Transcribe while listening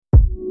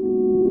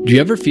Do you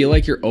ever feel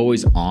like you're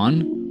always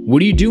on?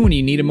 What do you do when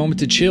you need a moment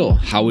to chill?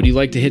 How would you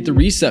like to hit the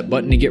reset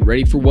button to get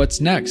ready for what's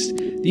next?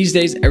 These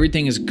days,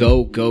 everything is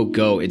go, go,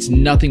 go. It's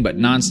nothing but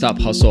nonstop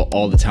hustle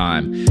all the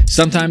time.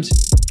 Sometimes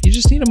you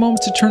just need a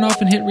moment to turn off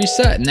and hit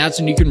reset, and that's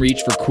when you can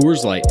reach for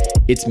Coors Light.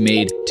 It's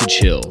made to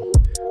chill.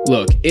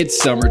 Look,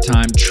 it's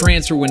summertime,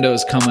 transfer window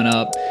is coming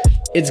up.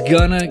 It's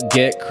gonna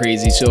get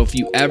crazy, so if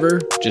you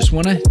ever just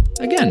wanna,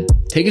 again,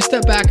 take a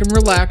step back and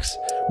relax,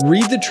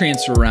 read the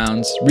transfer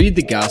rounds, read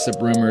the gossip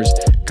rumors,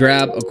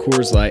 grab a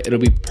Coors Light. It'll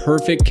be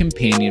perfect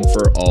companion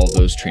for all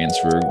those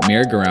transfer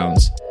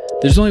merry-go-rounds.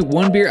 There's only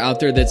one beer out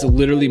there that's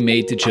literally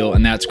made to chill,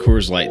 and that's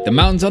Coors Light. The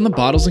mountains on the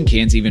bottles and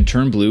cans even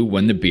turn blue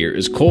when the beer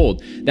is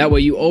cold. That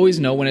way you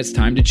always know when it's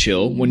time to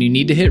chill. When you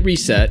need to hit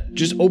reset,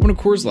 just open a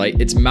Coors Light.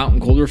 It's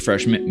mountain cold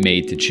refreshment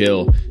made to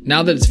chill.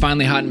 Now that it's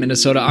finally hot in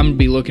Minnesota, I'm going to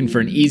be looking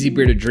for an easy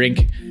beer to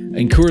drink,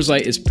 and Coors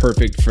Light is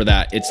perfect for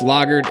that. It's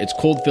lagered, it's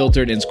cold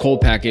filtered, and it's cold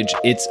packaged.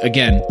 It's,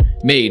 again,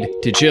 made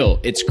to chill.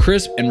 It's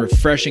crisp and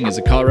refreshing as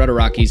the Colorado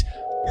Rockies.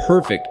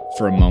 Perfect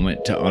for a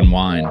moment to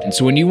unwind. And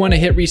so when you want to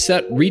hit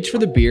reset, reach for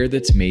the beer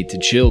that's made to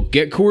chill.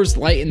 Get Coors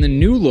Light in the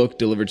new look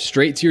delivered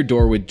straight to your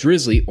door with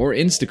Drizzly or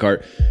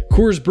Instacart.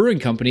 Coors Brewing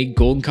Company,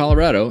 Golden,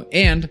 Colorado.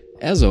 And,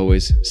 as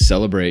always,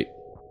 celebrate.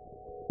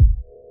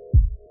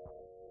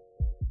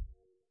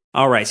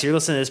 All right, so you're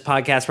listening to this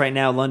podcast right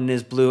now, London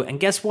is Blue. And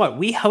guess what?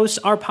 We host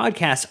our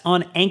podcast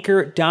on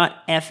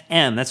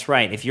Anchor.fm. That's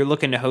right. If you're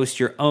looking to host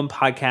your own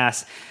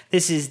podcast,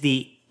 this is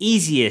the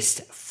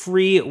easiest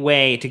free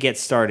way to get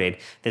started.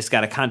 This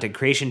got a content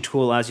creation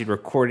tool, allows you to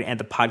record and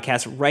the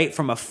podcast right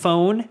from a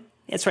phone.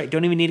 That's right,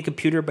 don't even need a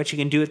computer, but you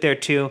can do it there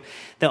too.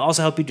 They'll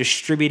also help you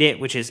distribute it,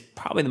 which is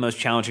probably the most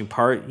challenging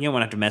part. You don't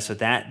want to have to mess with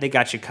that. They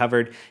got you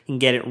covered. You can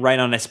get it right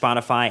on a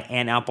Spotify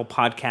and Apple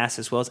Podcasts,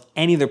 as well as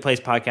any other place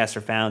podcasts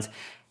are found.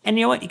 And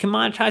you know what? You can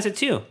monetize it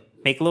too.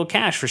 Make a little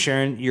cash for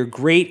sharing your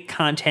great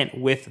content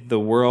with the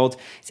world.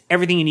 It's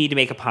everything you need to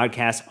make a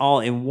podcast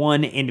all in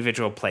one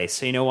individual place.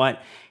 So you know what?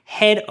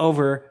 Head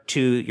over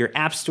to your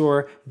app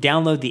store,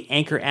 download the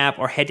Anchor app,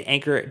 or head to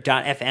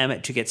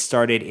anchor.fm to get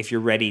started if you're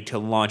ready to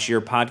launch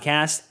your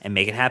podcast and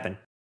make it happen.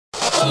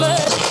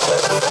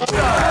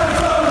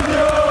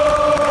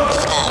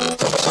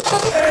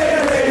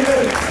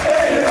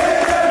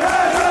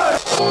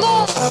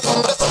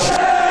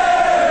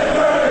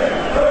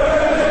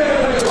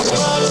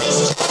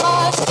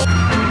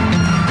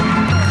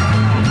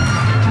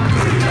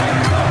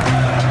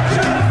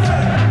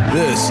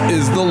 This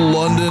is the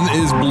London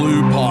is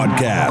Blue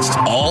podcast.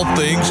 All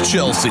things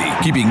Chelsea,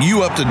 keeping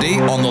you up to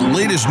date on the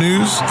latest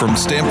news from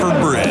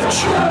Stamford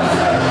Bridge.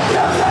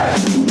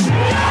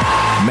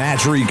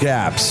 Match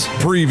recaps,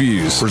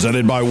 previews,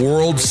 presented by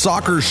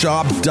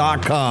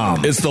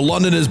WorldSoccerShop.com. It's the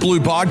London is Blue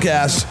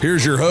podcast.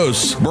 Here's your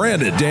hosts,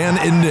 Brandon, Dan,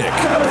 and Nick.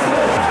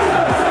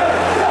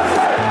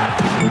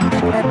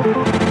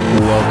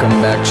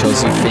 Welcome back,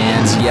 Chelsea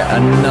fans. Yet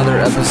another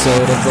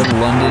episode of the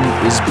London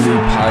is Blue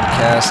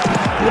podcast.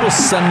 A little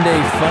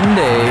Sunday fun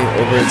day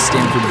over at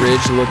Stamford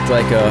Bridge. Looked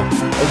like a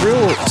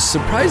real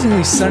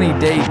surprisingly sunny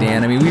day,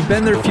 Dan. I mean, we've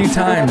been there a few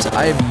times.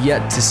 I have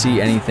yet to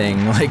see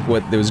anything like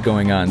what was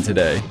going on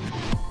today.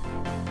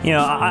 You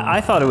know,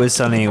 I thought it was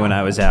sunny when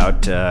I was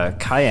out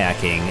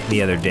kayaking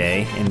the other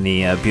day in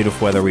the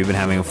beautiful weather we've been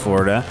having in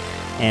Florida.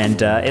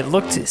 And it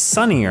looked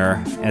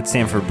sunnier at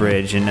Stamford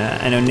Bridge. And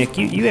I know, Nick,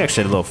 you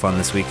actually had a little fun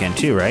this weekend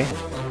too, right?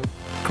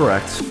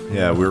 Correct.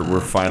 Yeah,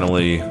 we're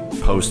finally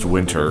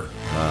post-winter,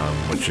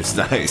 which is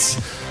nice.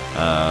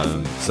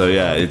 So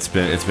yeah, it's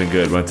been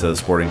good. Went to the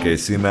Sporting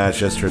KC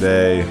match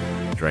yesterday.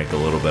 Drank a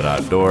little bit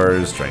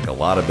outdoors. Drank a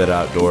lot of bit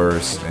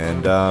outdoors,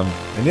 and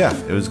yeah,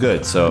 it was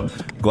good. So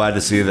glad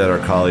to see that our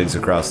colleagues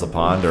across the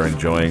pond are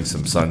enjoying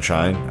some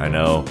sunshine. I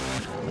know.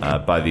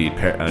 By the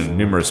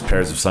numerous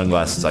pairs of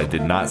sunglasses I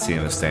did not see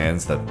in the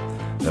stands, that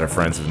our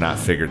friends have not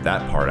figured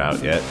that part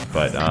out yet.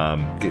 But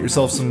get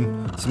yourself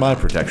some eye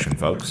protection,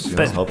 folks.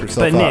 Help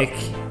yourself out. But Nick,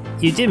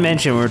 you did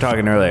mention when we were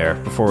talking earlier,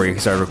 before we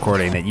started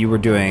recording, that you were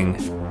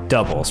doing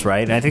doubles,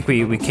 right? And I think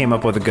we came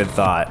up with a good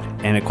thought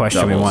and a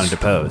question we wanted to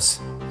pose.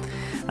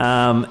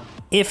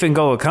 If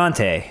N'Golo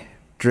Kante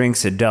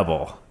drinks a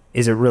double,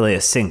 is it really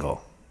a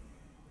single?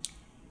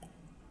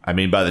 I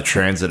mean, by the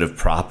transitive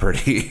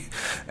property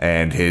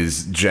and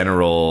his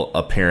general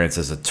appearance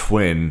as a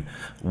twin,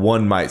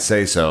 one might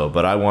say so.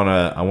 But I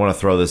wanna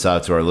throw this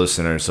out to our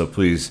listeners. So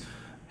please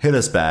hit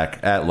us back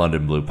at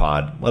London Blue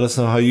Pod. Let us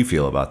know how you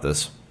feel about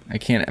this. I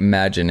can't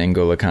imagine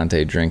N'Golo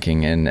Kante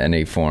drinking in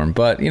any form,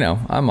 but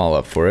I'm all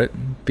up for it.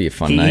 Be a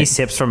fun night. He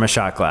sips from a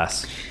shot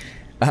glass.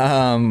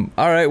 All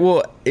right.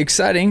 Well,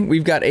 exciting.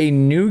 We've got a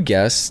new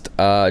guest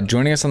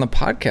joining us on the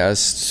podcast.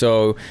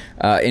 So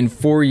in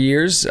 4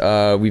 years,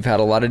 we've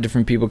had a lot of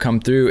different people come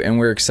through, and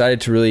we're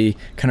excited to really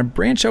kind of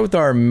branch out with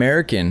our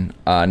American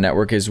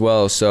network as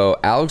well. So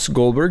Alex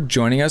Goldberg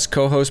joining us,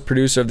 co-host,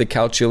 producer of the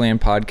Cal Chilean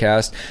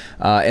podcast,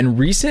 and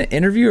recent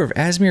interviewer of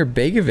Asmir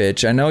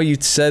Begovic. I know you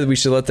said we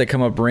should let that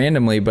come up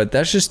randomly, but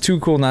that's just too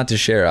cool not to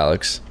share,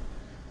 Alex.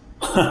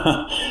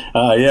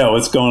 Yeah,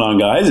 what's going on,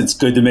 guys? It's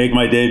good to make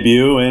my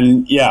debut.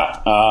 And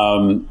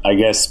I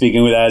guess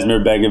speaking with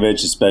Asmir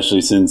Begovic,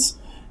 especially since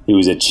he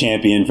was a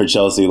champion for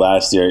Chelsea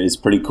last year, is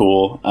pretty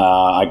cool.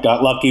 I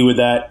got lucky with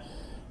that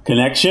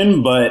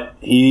connection, but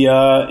he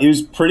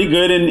was pretty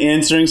good in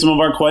answering some of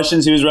our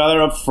questions. He was rather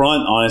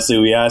upfront, honestly.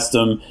 We asked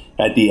him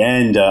at the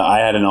end. I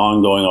had an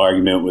ongoing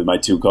argument with my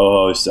two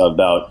co-hosts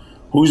about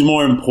who's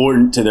more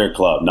important to their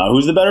club. Not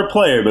who's the better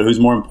player, but who's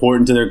more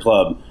important to their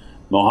club.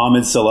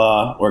 Mohamed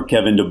Salah or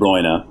Kevin De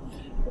Bruyne.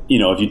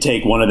 If you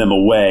take one of them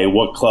away,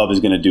 what club is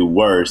going to do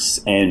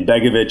worse? And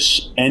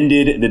Begovic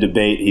ended the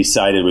debate. He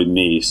sided with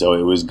me, so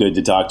it was good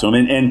to talk to him.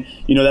 And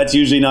that's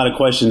usually not a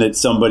question that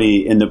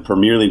somebody in the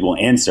Premier League will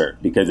answer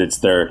because it's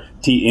their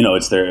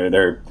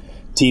their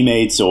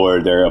teammates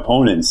or their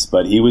opponents.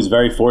 But he was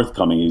very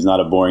forthcoming. He's not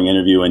a boring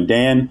interview. And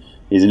Dan,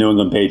 he's a New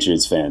England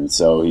Patriots fan,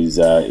 so he's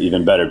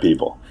even better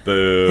people.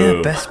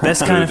 Boo. Yeah,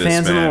 best kind of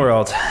fans in the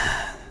world.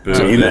 Boo,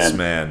 this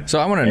man. So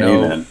I want to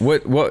know,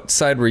 what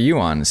side were you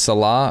on,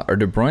 Salah or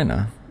De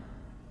Bruyne?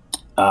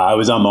 I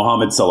was on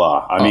Mohamed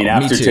Salah.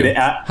 After today,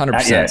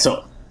 100%.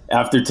 So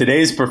after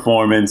today's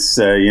performance,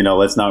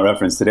 let's not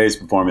reference today's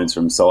performance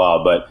from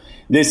Salah, but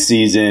this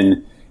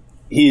season,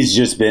 he's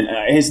just been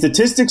his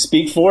statistics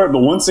speak for it. But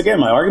once again,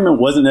 my argument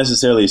wasn't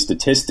necessarily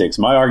statistics.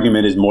 My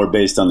argument is more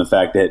based on the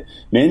fact that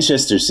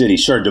Manchester City,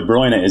 sure, De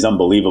Bruyne is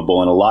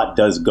unbelievable and a lot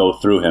does go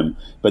through him,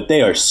 but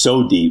they are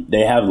so deep.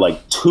 They have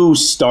like two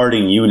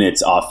starting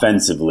units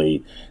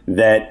offensively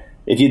that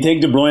if you take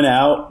De Bruyne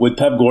out with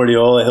Pep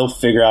Guardiola, he'll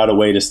figure out a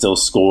way to still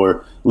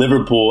score.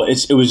 Liverpool,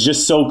 it was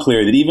just so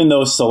clear that even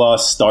though Salah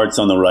starts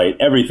on the right,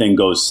 everything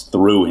goes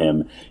through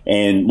him.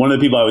 And one of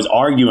the people I was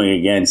arguing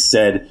against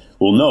said,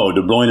 well, no,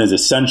 De Bruyne is a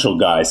central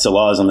guy.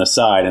 Salah's on the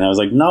side. And I was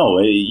like, no,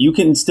 you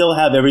can still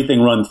have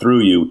everything run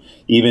through you,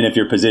 even if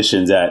your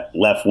position's at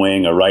left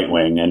wing or right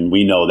wing. And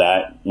we know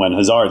that when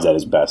Hazard's at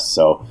his best.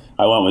 So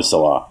I went with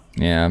Salah.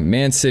 Yeah,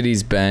 Man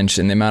City's bench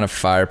and the amount of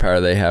firepower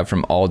they have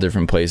from all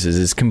different places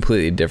is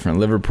completely different.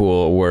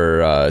 Liverpool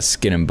were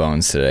skin and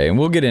bones today, and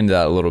we'll get into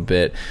that a little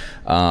bit.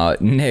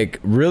 Nick,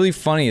 really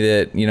funny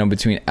that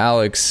between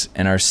Alex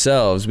and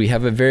ourselves, we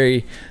have a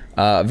very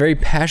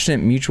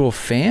passionate mutual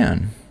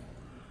fan.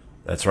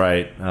 That's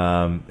right.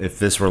 If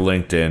this were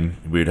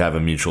LinkedIn, we'd have a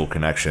mutual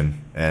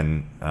connection,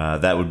 and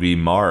that would be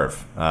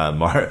Marv.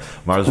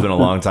 Marv's been a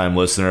long-time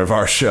listener of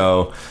our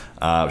show.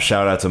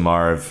 Shout out to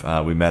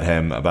Marv. We met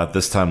him about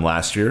this time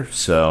last year,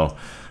 so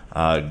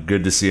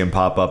good to see him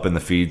pop up in the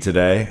feed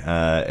today.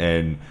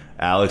 And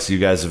Alex,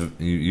 you've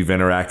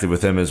interacted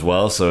with him as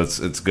well, so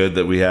it's good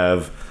that we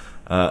have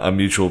a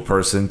mutual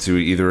person to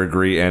either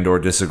agree and or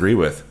disagree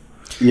with.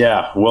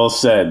 Yeah, well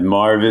said.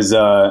 Marv is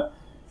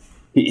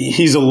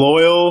he's a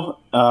loyal.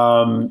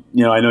 I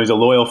know he's a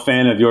loyal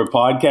fan of your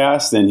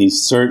podcast, and he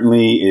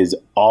certainly is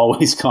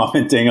always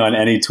commenting on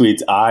any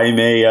tweets I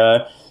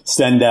may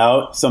send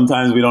out.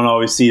 Sometimes we don't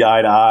always see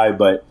eye to eye,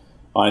 but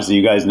honestly,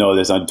 you guys know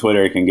this on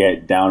Twitter, it can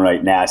get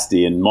downright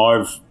nasty. And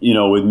Marv,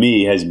 with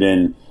me has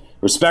been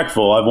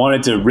respectful. I've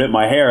wanted to rip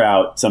my hair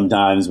out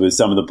sometimes with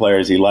some of the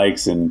players he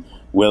likes and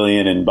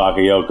Willian and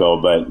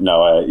Bakayoko, but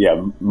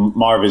no,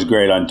 Marv is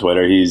great on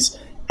Twitter. He's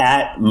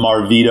at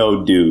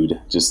Marvito Dude,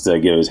 just to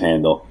give his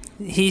handle.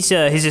 He's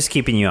just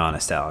keeping you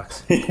honest,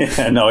 Alex.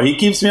 No, he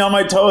keeps me on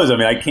my toes.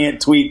 I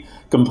can't tweet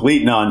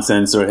complete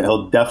nonsense or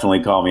he'll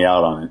definitely call me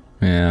out on it.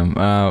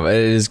 Yeah, it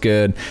is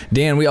good.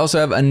 Dan, we also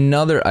have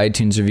another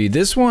iTunes review.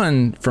 This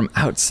one from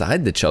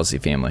outside the Chelsea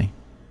family.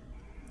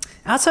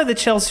 Outside the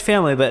Chelsea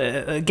family,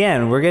 but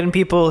again, we're getting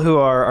people who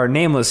are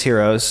nameless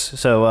heroes.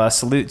 So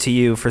salute to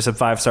you for some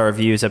 5-star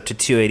reviews, up to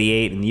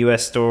 288 in the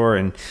U.S. store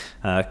and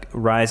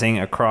rising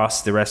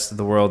across the rest of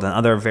the world and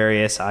other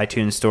various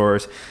iTunes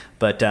stores.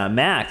 But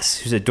Max,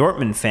 who's a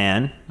Dortmund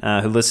fan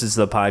who listens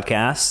to the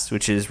podcast,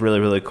 which is really,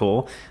 really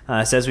cool,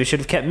 says we should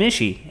have kept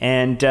Michy.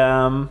 And,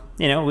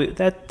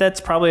 that's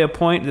probably a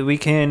point that we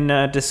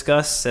can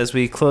discuss as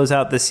we close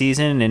out the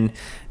season and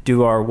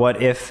do our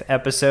what if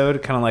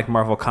episode, kind of like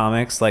Marvel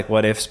Comics, like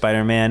what if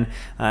Spider-Man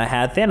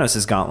had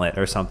Thanos' gauntlet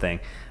or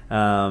something.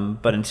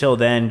 But until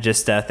then,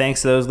 just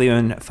thanks to those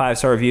leaving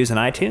 5-star reviews on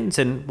iTunes,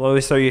 and we'll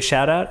always throw you a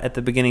shout out at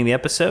the beginning of the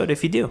episode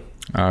if you do.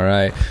 All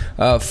right.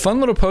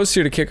 Fun little post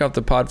here to kick off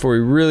the pod before we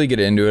really get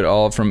into it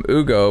all, from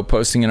Ugo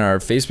posting in our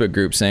Facebook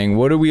group saying,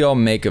 what do we all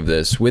make of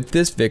this? With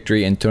this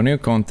victory, Antonio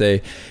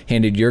Conte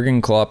handed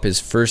Jurgen Klopp his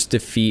first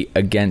defeat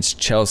against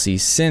Chelsea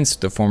since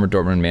the former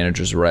Dortmund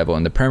manager's arrival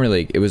in the Premier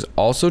League. It was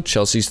also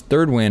Chelsea's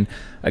third win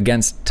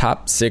against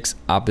top 6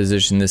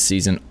 opposition this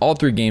season. All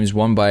 3 games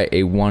won by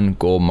a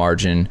 1-goal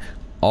margin,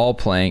 all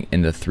playing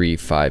in the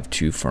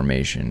 3-5-2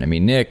 formation.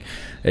 Nick,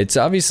 it's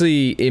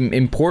obviously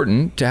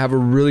important to have a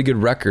really good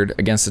record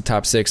against the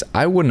top 6.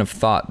 I wouldn't have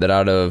thought that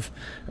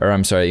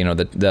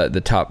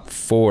the top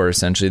 4,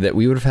 essentially, that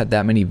we would have had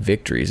that many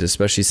victories,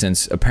 especially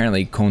since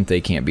apparently Conte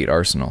can't beat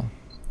Arsenal.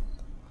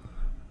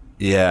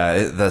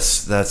 Yeah, that's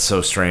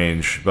so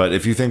strange. But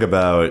if you think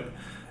about,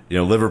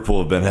 Liverpool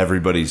have been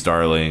everybody's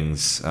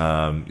darlings,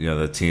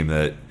 the team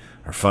that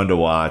are fun to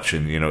watch.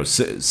 And,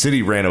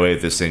 City ran away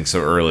with this thing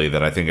so early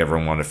that I think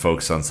everyone wanted to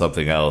focus on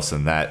something else,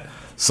 and that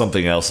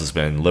something else has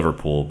been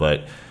Liverpool.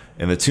 But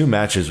in the 2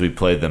 matches we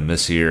played them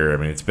this year, I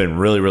mean, it's been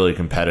really, really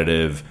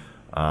competitive.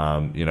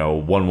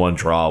 1-1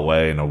 draw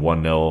away and a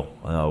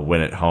 1-0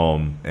 win at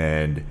home.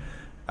 And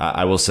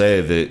I will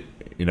say that,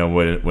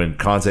 when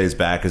Conte's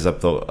back is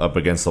up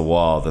against the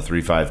wall, the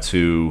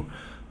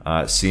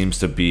 3-5-2 seems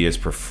to be his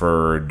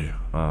preferred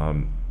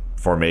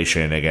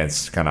formation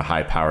against kind of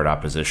high-powered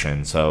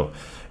opposition. So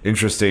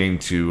interesting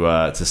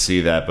to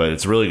see that, but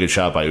it's a really good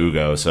shot by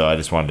Ugo. So I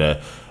just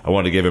wanted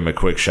to give him a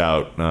quick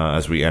shout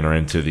as we enter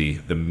into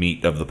the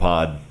meat of the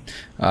pod.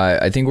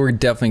 I think we're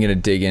definitely going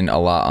to dig in a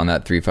lot on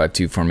that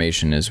 3-5-2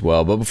 formation as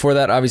well. But before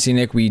that, obviously,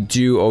 Nick, we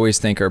do always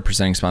thank our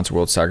presenting sponsor,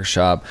 World Soccer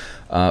Shop.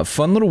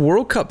 Fun little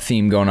World Cup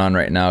theme going on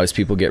right now as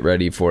people get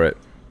ready for it.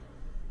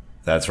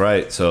 That's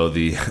right. So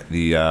the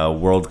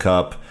World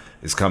Cup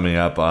is coming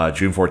up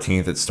June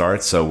 14th. It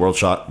starts. So World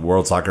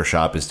Soccer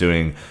Shop is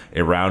doing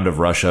a Round of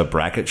Russia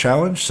bracket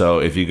challenge. So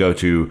if you go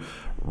to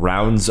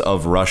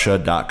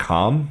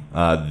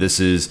roundsofrussia.com, this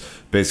is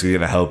basically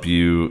going to help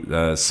you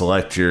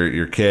select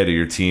your kid or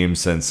your team,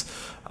 since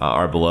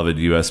our beloved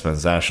U.S.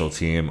 men's national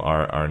team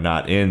are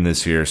not in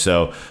this year.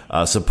 So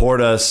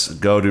support us.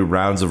 Go to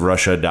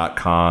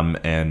roundsofrussia.com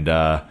and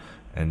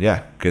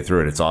get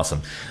through it. It's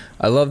awesome.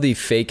 I love the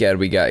fake ad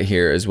we got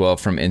here as well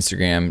from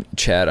Instagram,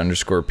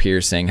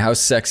 Chad_Pierce, saying, how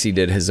sexy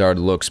did Hazard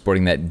look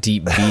sporting that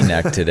deep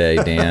V-neck today,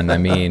 Dan? I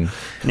mean,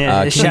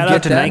 shout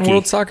out to Nike.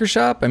 World Soccer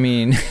Shop? I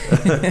mean...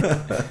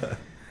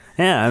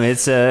 Yeah, I mean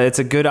it's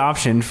a good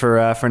option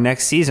for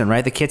next season,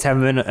 right? The kits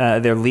haven't been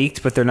they're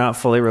leaked, but they're not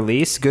fully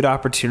released. Good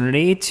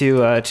opportunity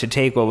to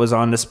take what was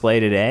on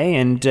display today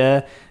and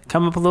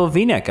come up with a little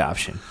V-neck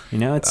option.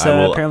 It's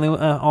apparently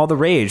all the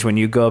rage when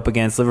you go up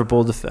against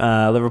Liverpool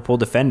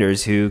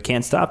defenders who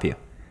can't stop you.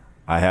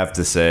 I have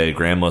to say,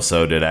 Graham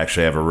Lasso did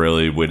actually have a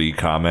really witty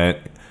comment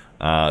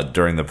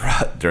during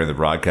the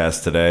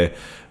broadcast today,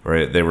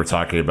 where they were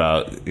talking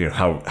about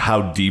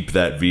how deep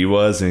that V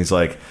was, and he's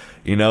like,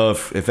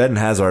 if Eden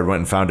Hazard went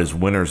and found his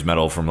winner's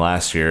medal from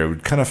last year, it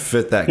would kind of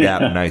fit that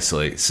gap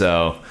nicely.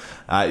 So,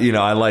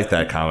 I like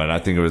that comment. I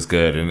think it was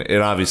good. And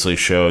it obviously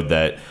showed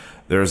that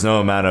there's no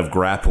amount of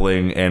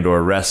grappling and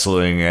or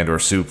wrestling and or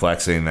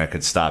suplexing that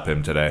could stop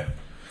him today.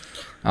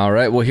 All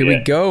right, well, here we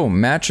go.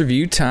 Match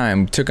review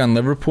time. Took on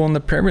Liverpool in the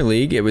Premier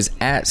League. It was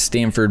at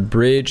Stamford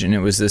Bridge, and it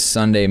was this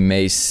Sunday,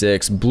 May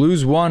 6th.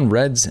 Blues won,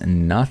 Reds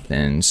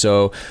nothing.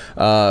 So,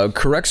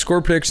 correct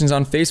score predictions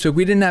on Facebook.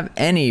 We didn't have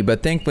any,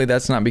 but thankfully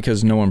that's not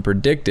because no one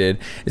predicted.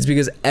 It's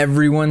because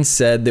everyone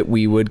said that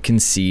we would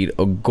concede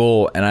a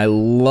goal, and I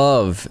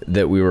love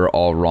that we were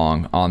all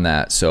wrong on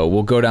that. So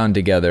we'll go down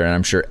together, and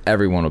I'm sure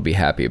everyone will be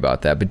happy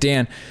about that. But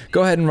Dan,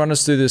 go ahead and run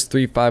us through this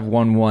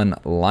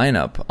 3-5-1-1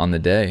 lineup on the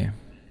day.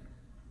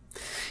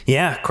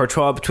 Yeah,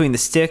 Courtois between the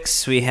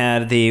sticks. We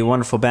had the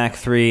wonderful back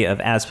three of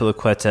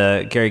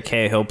Azpilicueta, Gary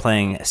Cahill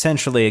playing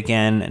centrally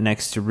again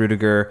next to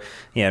Rudiger.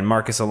 You had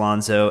Marcos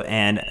Alonso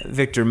and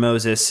Victor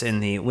Moses in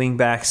the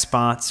wing-back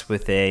spots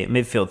with a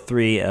midfield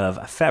three of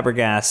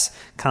Fabregas,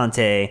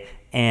 Kanté,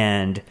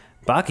 and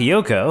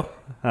Bakayoko.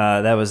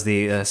 That was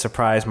the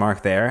surprise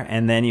mark there.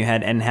 And then you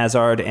had Eden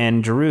Hazard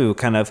and Giroud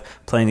kind of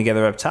playing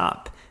together up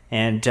top.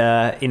 And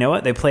you know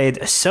what? They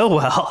played so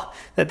well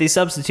that these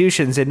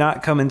substitutions did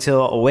not come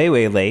until way,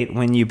 way late,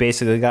 when you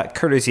basically got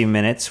courtesy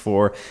minutes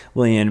for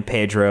Willian,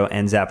 Pedro,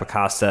 and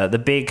Zappacosta. The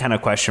big kind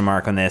of question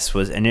mark on this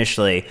was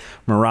initially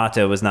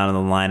Morata was not in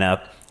the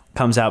lineup.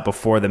 Comes out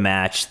before the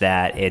match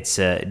that it's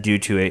due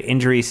to an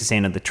injury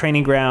sustained at the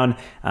training ground,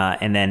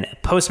 and then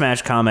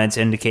post-match comments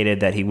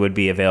indicated that he would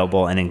be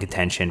available and in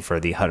contention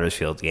for the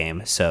Huddersfield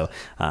game. So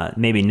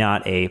maybe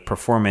not a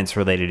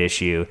performance-related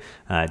issue,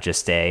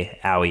 just a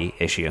owie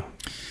issue.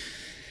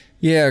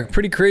 Yeah,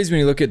 pretty crazy when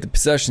you look at the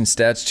possession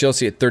stats.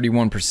 Chelsea at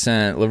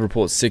 31%,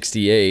 Liverpool at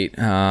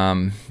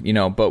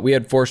 68%. But we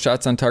had 4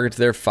 shots on target to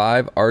their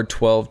 5, our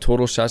 12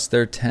 total shots to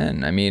their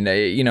 10. I mean,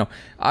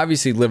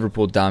 obviously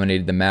Liverpool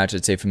dominated the match,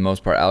 I'd say for the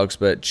most part, Alex,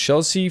 but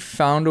Chelsea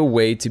found a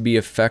way to be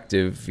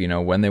effective,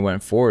 when they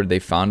went forward. They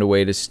found a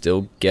way to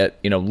still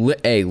get,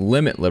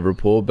 limit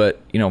Liverpool,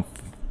 but,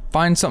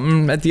 find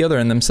something at the other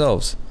end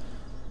themselves.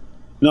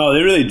 No,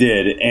 they really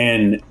did.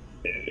 And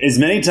as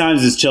many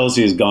times as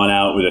Chelsea has gone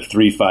out with a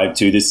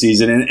 3-5-2 this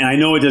season, and I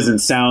know it doesn't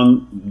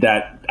sound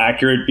that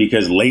accurate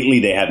because lately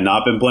they have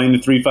not been playing the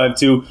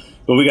 3-5-2,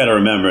 but we got to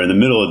remember in the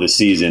middle of the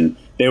season,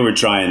 they were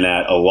trying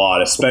that a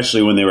lot,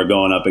 especially when they were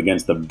going up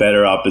against the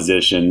better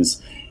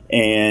oppositions.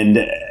 And,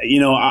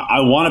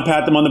 I want to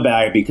pat them on the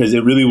back because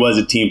it really was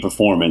a team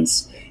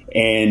performance.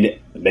 And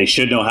they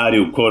should know how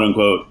to, quote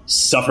unquote,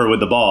 suffer with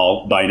the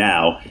ball by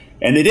now.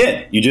 And they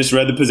did. You just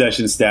read the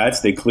possession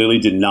stats. They clearly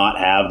did not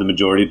have the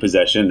majority of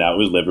possession. That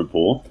was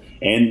Liverpool.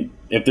 And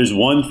if there's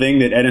one thing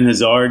that Eden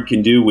Hazard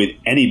can do with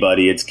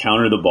anybody, it's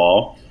counter the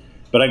ball.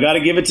 But I got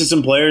to give it to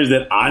some players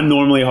that I'm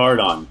normally hard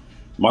on.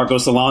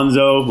 Marcos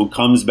Alonso, who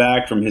comes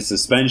back from his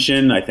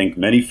suspension. I think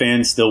many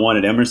fans still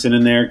wanted Emerson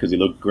in there because he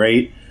looked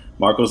great.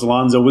 Marcos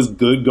Alonso was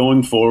good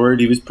going forward.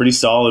 He was pretty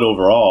solid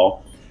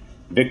overall.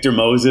 Victor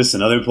Moses,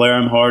 another player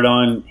I'm hard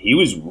on, he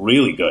was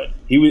really good.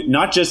 He was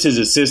not just his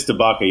assist to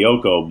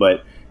Bakayoko,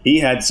 but he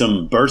had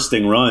some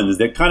bursting runs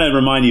that kind of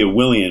remind you of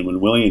Willian when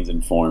Willian's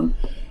in form.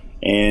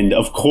 And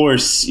of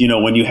course,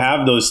 when you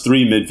have those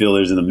three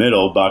midfielders in the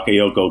middle,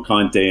 Bakayoko,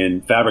 Conte,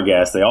 and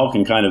Fabregas, they all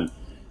can kind of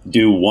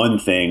do one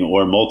thing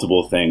or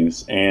multiple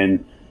things.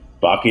 And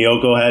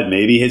Bakayoko had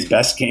maybe his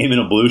best game in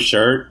a blue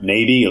shirt,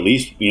 maybe at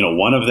least,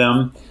 one of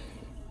them.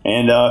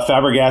 And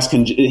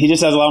Fabregas, he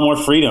just has a lot more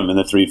freedom in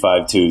the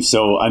 3-5-2.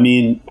 So,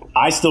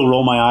 I still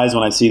roll my eyes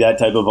when I see that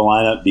type of a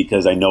lineup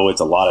because I know it's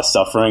a lot of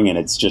suffering and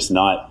it's just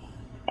not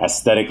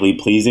aesthetically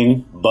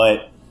pleasing.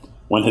 But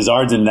when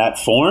Hazard's in that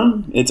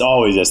form, it's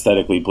always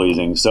aesthetically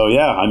pleasing. So,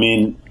 yeah,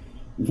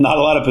 not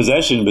a lot of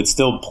possession, but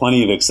still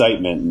plenty of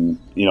excitement. And,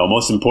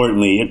 most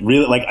importantly, it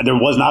really, there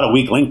was not a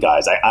weak link,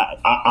 guys.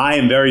 I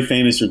am very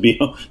famous for being,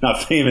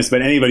 not famous,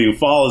 but anybody who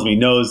follows me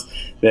knows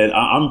that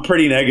I'm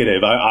pretty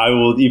negative. I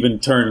will even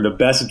turn the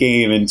best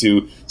game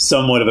into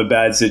somewhat of a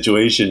bad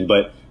situation.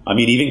 But,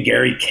 even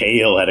Gary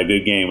Cahill had a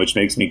good game, which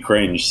makes me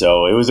cringe.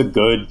 So it was a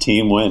good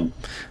team win.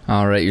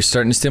 All right, you're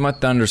starting to steal my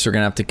thunder, so we're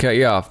going to have to cut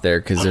you off there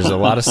because there's a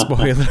lot of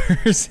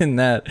spoilers in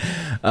that.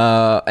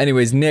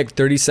 Anyways, Nick,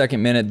 32nd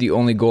minute, the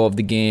only goal of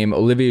the game.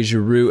 Olivier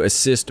Giroud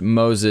assist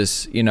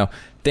Moses.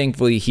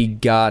 Thankfully he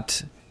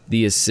got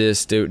the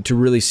assist to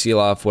really seal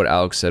off what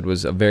Alex said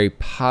was a very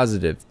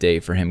positive day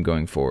for him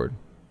going forward.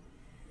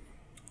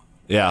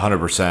 Yeah,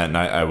 100%. And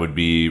I would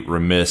be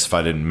remiss if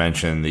I didn't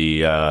mention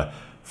the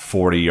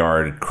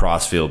 40-yard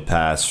crossfield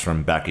pass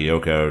from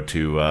Bakayoko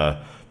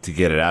to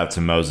get it out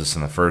to Moses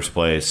in the first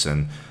place.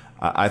 And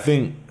I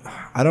think,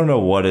 I don't know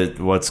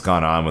what's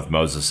gone on with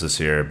Moses this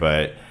year,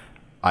 but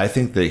I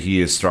think that he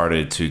has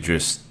started to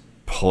just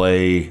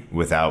play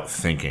without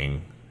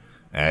thinking.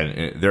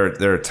 And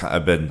there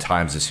have been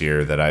times this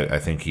year that I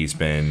think he's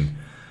been,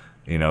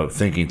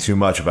 thinking too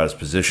much about his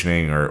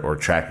positioning or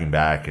tracking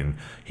back, and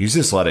he's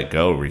just let it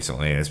go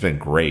recently, and it's been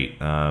great.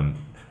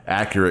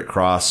 Accurate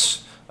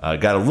cross,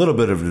 got a little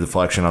bit of a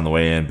deflection on the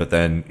way in, but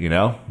then,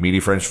 meaty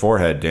French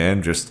forehead,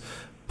 Dan just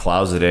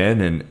plows it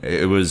in, and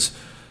it was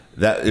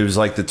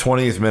like the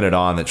 20th minute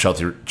on that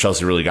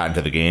Chelsea really got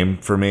into the game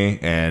for me,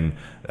 and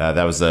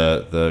that was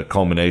the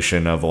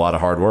culmination of a lot of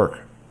hard work.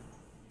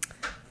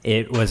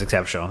 It was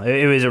exceptional.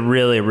 It was a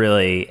really,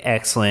 really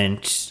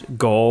excellent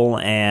goal,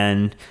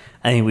 and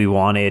I think we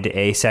wanted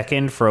a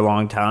second for a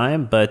long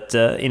time. But,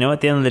 at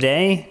the end of the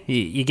day,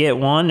 you get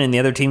one and the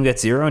other team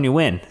gets zero and you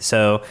win.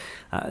 So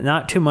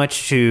not too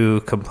much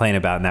to complain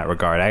about in that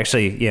regard.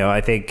 Actually,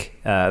 I think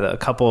a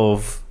couple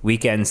of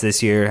weekends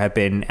this year have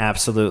been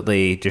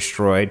absolutely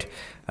destroyed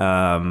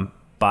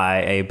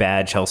by a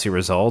bad Chelsea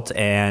result,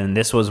 and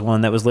this was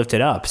one that was lifted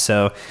up.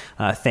 So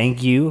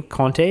thank you,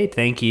 Conte,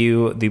 thank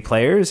you, the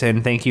players,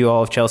 and thank you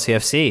all of Chelsea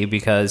FC,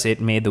 because it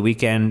made the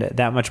weekend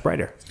that much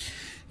brighter.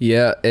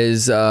 Yeah,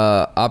 is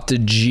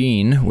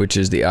Optagene, which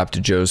is the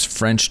Optajoe's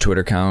French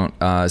Twitter account,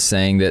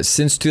 saying that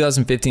since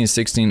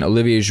 2015-16,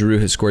 Olivier Giroud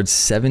has scored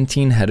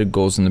 17 headed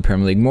goals in the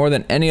Premier League, more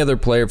than any other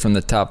player from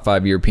the top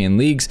 5 European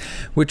leagues,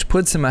 which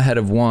puts him ahead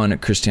of one,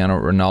 Cristiano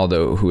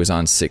Ronaldo, who is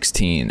on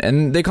 16.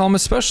 And they call him a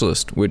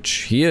specialist, which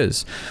he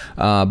is.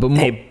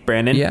 Hey,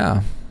 Brandon.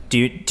 Yeah. Do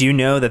you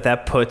know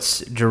that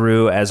puts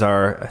Giroud as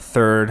our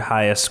third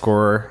highest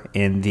scorer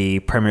in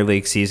the Premier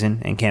League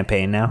season and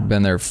campaign now?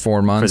 Been there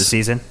 4 months. For the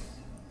season?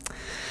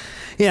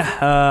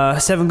 Yeah,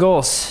 7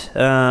 goals.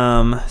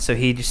 So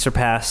he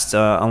surpassed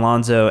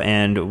Alonso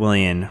and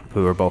Willian,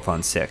 who were both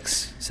on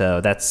 6. So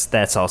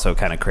that's also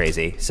kind of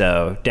crazy.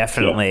 So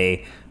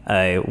definitely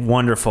a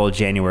wonderful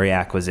January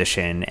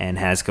acquisition, and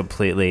has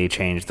completely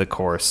changed the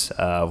course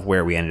of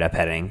where we ended up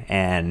heading.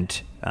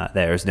 And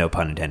there's no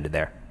pun intended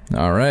there.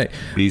 All right.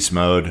 Beast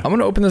mode. I'm going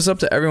to open this up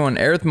to everyone.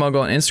 Aerith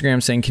Muggle on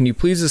Instagram saying, can you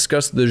please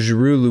discuss the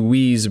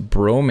Giroud-Luiz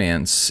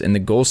bromance in the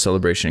goal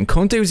celebration? And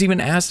Conte was even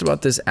asked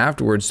about this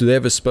afterwards. Do they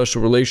have a special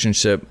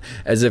relationship?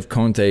 As if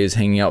Conte is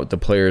hanging out with the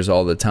players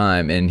all the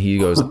time. And he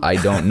goes, I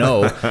don't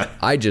know.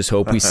 I just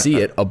hope we see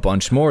it a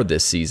bunch more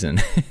this season.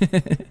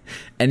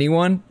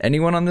 Anyone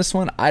on this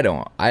one? I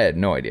had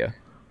no idea.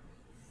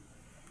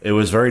 It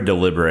was very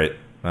deliberate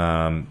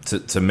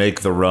to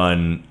make the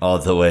run all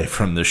the way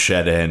from the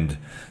shed end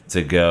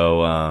to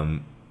go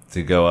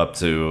up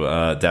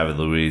to David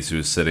Luiz, who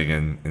was sitting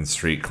in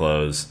street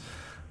clothes.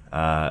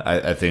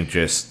 I think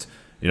just,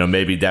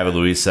 maybe David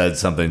Luiz said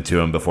something to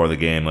him before the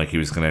game, like he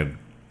was going to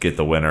get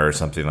the winner or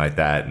something like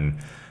that, and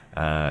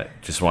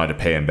just wanted to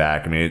pay him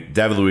back. I mean,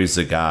 David Luiz is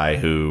a guy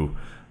who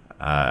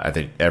I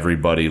think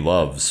everybody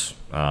loves.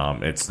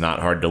 It's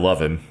not hard to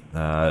love him.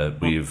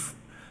 We've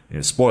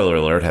spoiler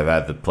alert, have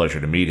had the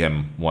pleasure to meet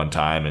him one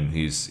time, and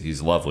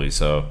he's lovely.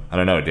 So I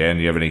don't know, Dan,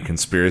 do you have any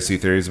conspiracy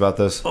theories about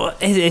this? Well,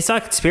 it's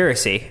not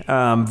conspiracy.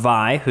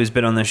 Vi, who's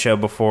been on the show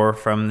before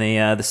from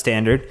the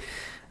Standard,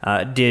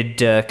 did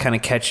kind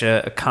of catch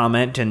a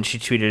comment, and she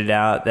tweeted it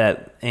out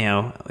that,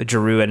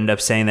 Giroux ended up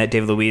saying that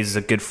David Luiz is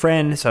a good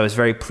friend, so I was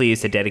very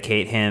pleased to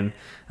dedicate him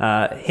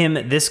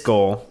this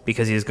goal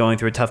because he's going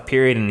through a tough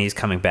period and he's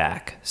coming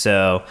back.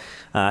 So,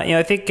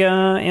 I think,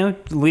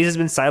 Luiz has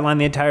been sidelined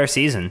the entire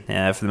season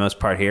for the most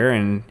part here,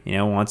 and,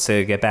 wants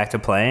to get back to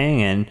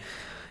playing. And,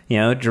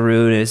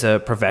 Giroux is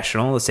a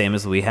professional, the same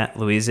as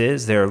Luiz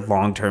is. They're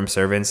long-term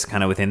servants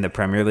kind of within the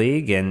Premier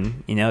League.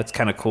 And, it's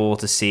kind of cool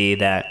to see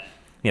that,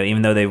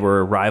 even though they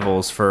were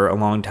rivals for a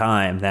long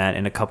time, that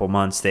in a couple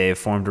months they've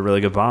formed a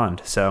really good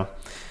bond. So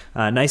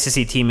nice to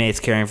see teammates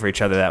caring for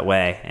each other that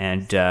way.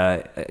 And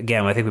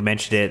again, I think we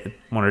mentioned it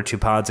 1 or 2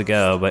 pods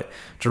ago, but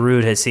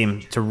Giroud has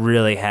seemed to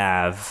really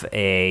have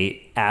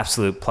a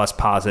absolute plus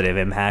positive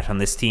impact on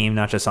this team,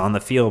 not just on the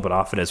field, but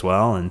off it as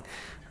well. And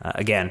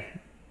again,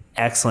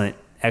 excellent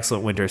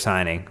winter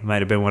signing.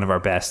 Might have been one of our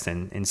best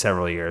in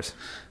several years.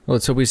 Well,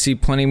 let's hope we see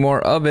plenty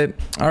more of it.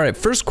 All right,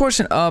 first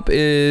question up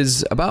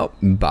is about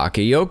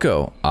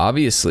Bakayoko.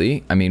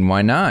 Obviously,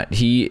 why not?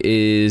 He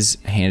is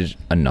handed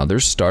another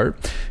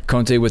start.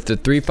 Conte with the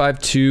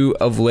 3-5-2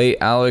 of late,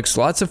 Alex.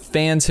 Lots of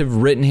fans have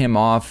written him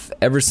off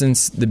ever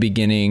since the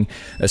beginning.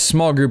 A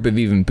small group have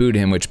even booed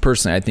him, which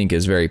personally I think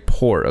is very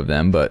poor of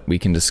them, but we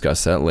can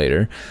discuss that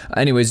later.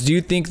 Anyways, do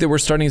you think that we're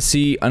starting to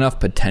see enough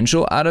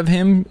potential out of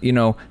him,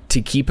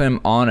 to keep him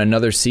on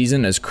another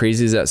season, as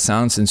crazy as that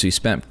sounds, since we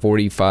spent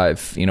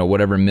 45,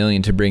 whatever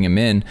million to bring him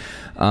in.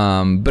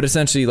 But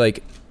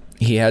essentially,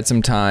 he had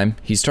some time.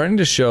 He's starting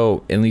to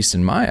show, at least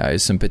in my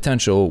eyes, some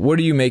potential. What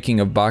are you making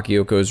of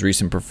Bakayoko's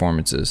recent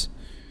performances?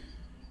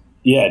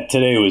 Yeah,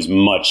 today was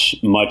much,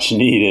 much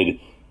needed.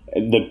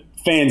 The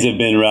fans have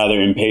been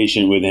rather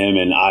impatient with him,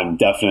 and I'm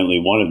definitely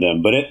one of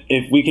them. But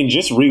if we can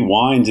just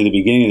rewind to the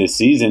beginning of the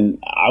season,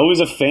 I was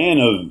a fan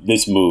of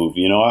this move.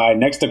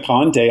 Next to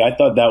Conte, I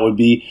thought that would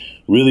be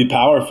really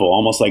powerful,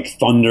 almost like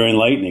thunder and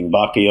lightning.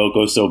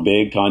 Bakayoko so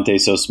big, Conte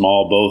so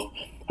small. Both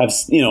have,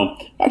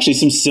 actually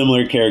some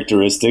similar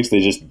characteristics.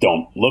 They just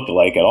don't look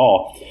alike at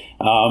all.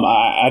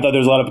 I thought there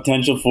was a lot of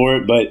potential for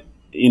it, but,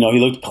 he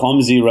looked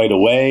clumsy right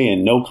away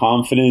and no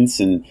confidence.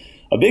 And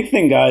a big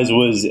thing, guys,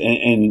 was,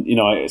 and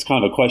it's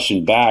kind of a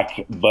question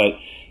back, but,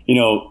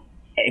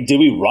 did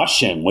we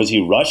rush him? Was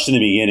he rushed in the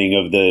beginning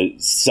of the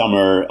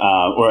summer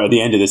or at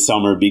the end of the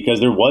summer because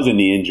there was a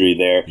knee injury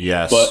there?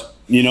 Yes. But,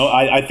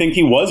 I think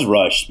he was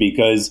rushed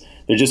because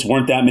there just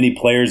weren't that many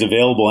players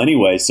available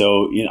anyway.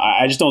 So,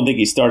 I just don't think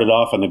he started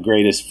off on the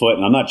greatest foot.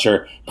 And I'm not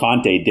sure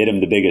Conte did him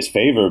the biggest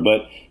favor.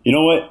 But you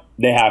know what?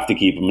 They have to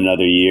keep him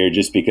another year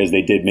just because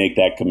they did make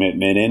that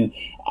commitment. And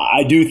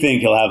I do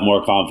think he'll have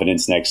more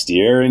confidence next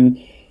year. And,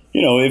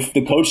 if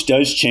the coach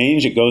does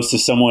change, it goes to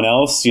someone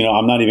else.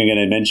 I'm not even going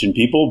to mention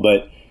people,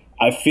 but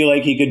I feel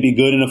like he could be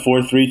good in a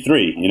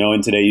 4-3-3.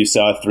 And today you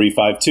saw a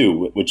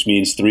 3-5-2, which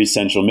means 3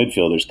 central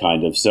midfielders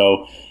kind of.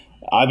 So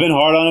I've been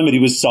hard on him, but he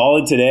was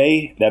solid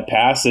today. That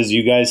pass, as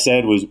you guys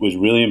said, was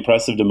really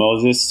impressive to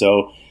Moses.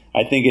 So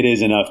I think it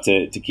is enough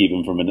to keep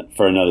him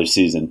for another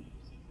season.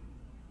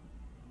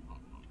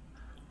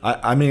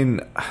 I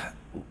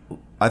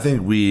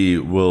think we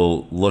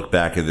will look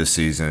back at this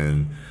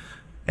season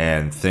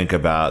and think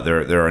about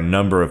there are a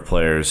number of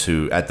players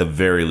who, at the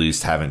very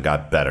least, haven't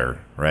got better,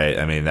 right?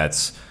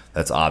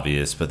 That's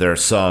obvious, but there are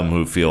some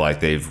who feel like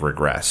they've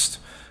regressed.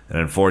 And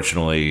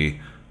unfortunately,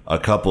 a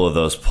couple of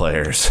those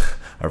players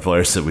are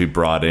players that we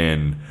brought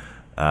in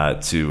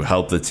to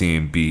help the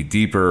team be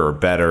deeper or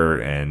better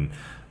and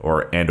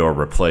or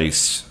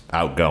replace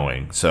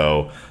outgoing.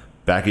 So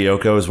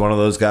Bakayoko is one of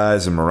those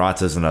guys, and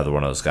Morata is another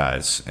one of those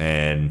guys.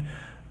 And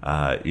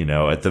at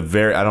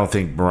the I don't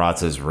think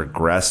Morata's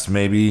regressed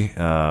maybe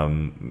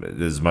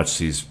as much as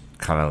he's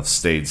kind of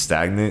stayed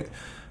stagnant.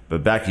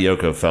 But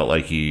Bakayoko felt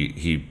like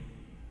he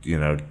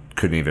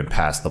couldn't even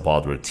pass the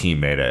ball to a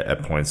teammate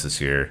at points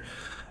this year.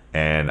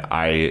 And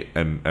I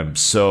am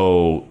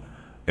so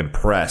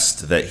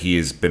impressed that he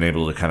has been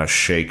able to kind of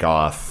shake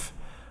off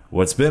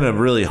what's been a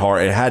really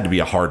hard, it had to be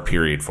a hard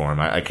period for him.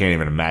 I can't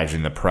even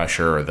imagine the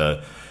pressure or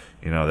the,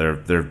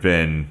 there have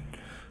been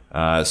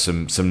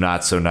some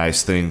not so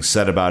nice things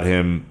said about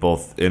him,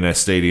 both in a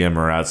stadium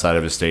or outside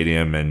of a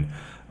stadium, and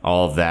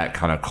all of that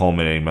kind of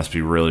culminating must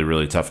be really,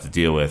 really tough to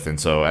deal with. And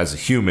so as a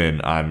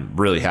human, I'm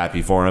really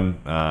happy for him.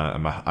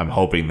 I'm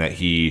hoping that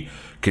he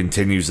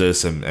continues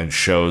this and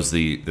shows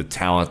the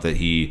talent that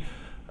he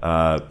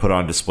put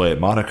on display at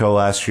Monaco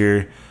last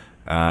year.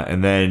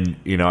 And then,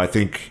 I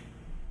think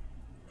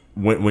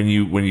when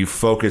you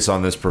focus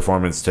on this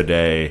performance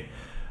today,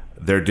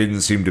 there didn't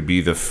seem to be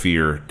the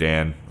fear,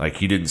 Dan. Like,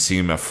 he didn't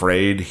seem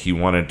afraid. He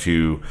wanted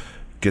to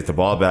get the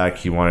ball back.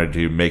 He wanted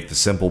to make the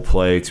simple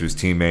play to his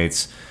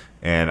teammates.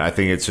 And I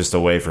think it's just a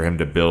way for him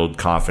to build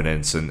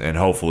confidence and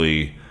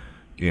hopefully,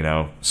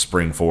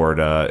 spring forward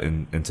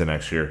into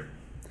next year.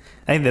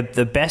 I think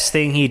the best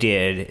thing he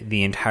did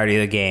the entirety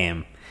of the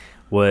game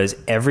was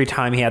every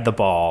time he had the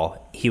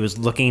ball, he was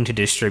looking to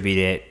distribute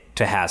it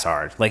to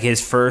Hazard. Like, his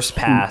first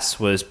pass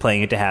was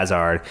playing it to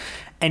Hazard.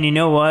 And you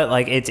know what?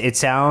 Like, it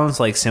sounds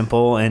like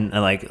simple and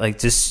like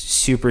just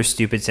super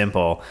stupid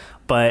simple.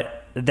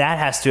 But that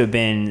has to have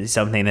been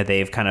something that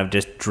they've kind of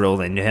just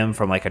drilled into him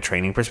from like a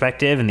training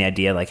perspective, and the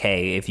idea like,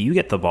 hey, if you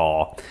get the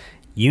ball,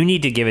 you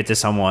need to give it to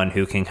someone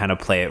who can kind of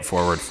play it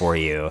forward for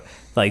you.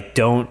 Like,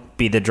 don't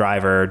be the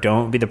driver.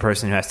 Don't be the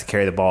person who has to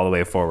carry the ball all the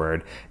way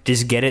forward.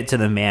 Just get it to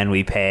the man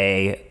we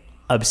pay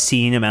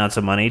obscene amounts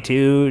of money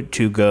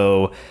to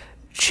go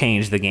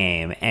change the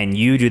game, and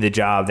you do the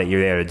job that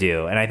you're there to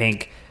do. And I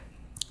think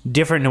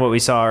different than what we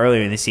saw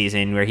earlier in the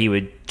season where he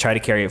would try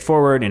to carry it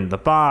forward into the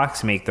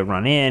box, make the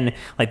run in.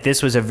 Like,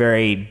 this was a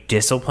very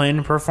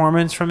disciplined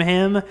performance from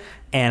him,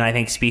 and I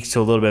think speaks to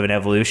a little bit of an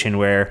evolution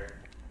where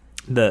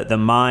the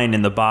mind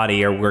and the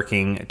body are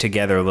working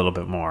together a little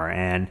bit more.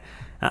 And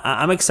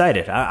I'm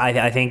excited.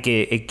 I think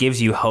it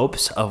gives you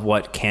hopes of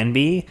what can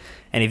be.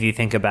 And if you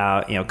think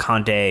about,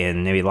 Conte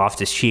and maybe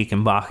Loftus-Cheek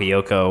and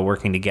Bakayoko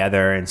working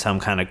together in some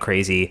kind of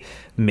crazy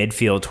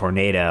midfield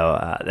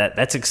tornado,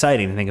 that's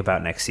exciting to think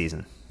about next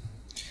season.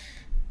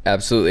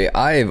 Absolutely.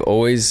 I've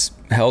always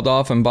held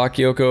off on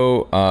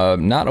Bakayoko,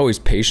 not always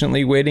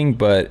patiently waiting,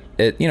 but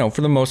it,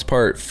 for the most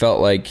part,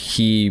 felt like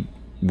he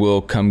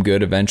will come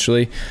good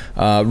eventually.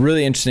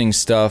 Really interesting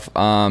stuff.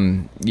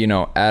 Adam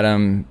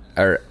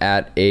or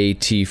at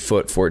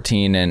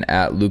ATFoot14 and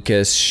at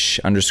Lucas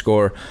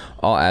 _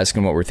 all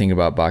asking what we're thinking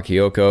about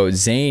Bakayoko.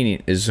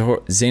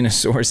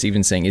 Zanosaurus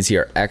even saying, is he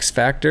our X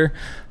factor?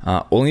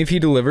 Only if he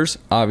delivers,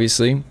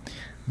 obviously.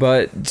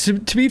 But to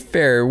be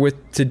fair,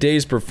 with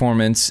today's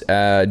performance,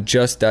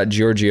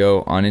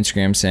 just.Giorgio on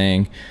Instagram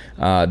saying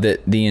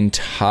that the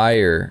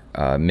entire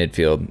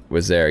midfield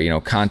was there.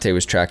 Conte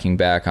was tracking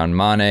back on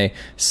Mane.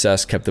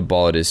 Cesc kept the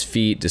ball at his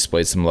feet,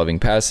 displayed some loving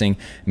passing.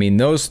 I mean,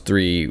 those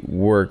three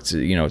worked,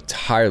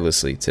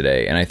 tirelessly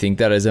today. And I think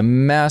that is a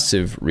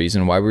massive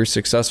reason why we were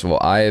successful.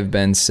 I have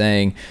been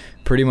saying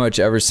pretty much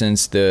ever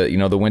since the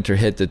winter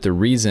hit that the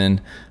reason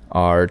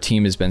our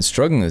team has been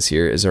struggling this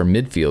year is our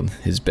midfield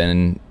has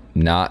been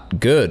not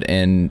good,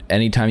 and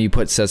anytime you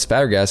put Cesc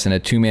Fabregas in a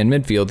two-man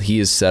midfield, he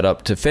is set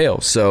up to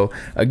fail. So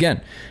again,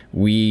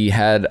 we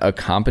had a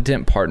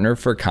competent partner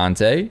for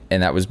Conte,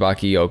 and that was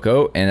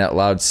Bakayoko, and it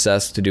allowed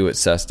Cesc to do what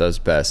Cesc does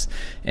best.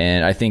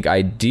 And I think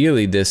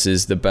ideally this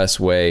is the best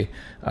way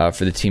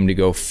for the team to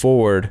go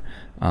forward,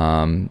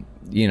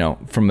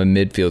 from a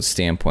midfield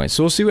standpoint.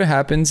 So we'll see what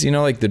happens.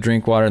 Like the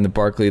Drinkwater and the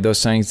Barkley, those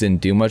signings didn't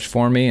do much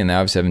for me, and they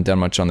obviously haven't done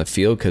much on the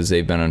field because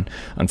they've been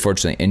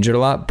unfortunately injured a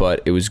lot,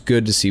 but it was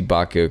good to see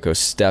Bakayoko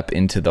step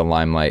into the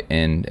limelight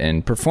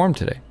and perform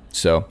today.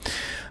 So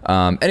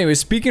anyway,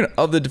 speaking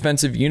of the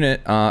defensive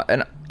unit,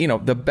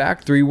 the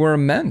back three were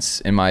immense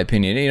in my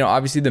opinion.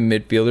 Obviously the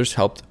midfielders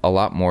helped a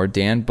lot more,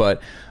 Dan,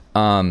 but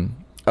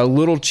a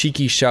little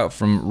cheeky shout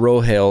from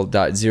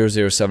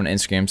Rohale.007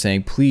 Instagram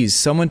saying, please,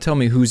 someone tell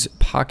me whose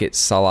pocket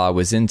Salah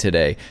was in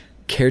today.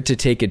 Care to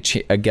take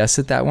a guess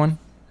at that one?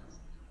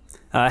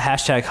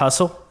 Hashtag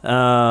hustle,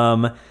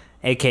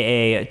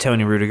 a.k.a.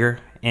 Tony Rudiger.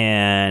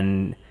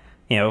 And,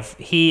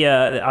 he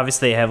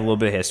obviously have a little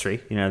bit of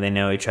history. They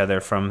know each other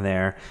from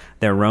their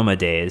Roma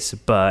days.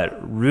 But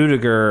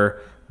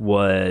Rudiger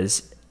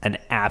was an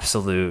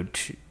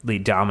absolutely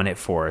dominant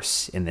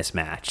force in this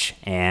match.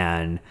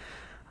 And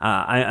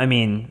I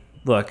mean,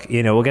 look,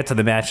 we'll get to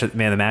the man of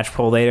the match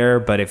poll later,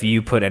 but if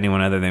you put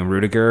anyone other than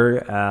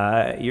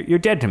Rudiger, you're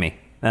dead to me.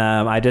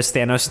 I just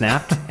Thanos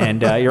snapped,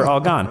 and you're all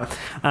gone.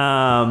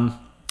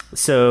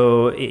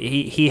 So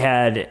he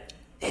had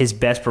his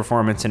best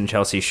performance in a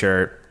Chelsea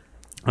shirt.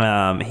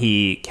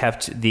 He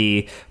kept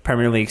the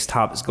Premier League's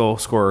top goal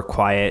scorer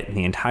quiet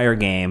the entire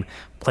game,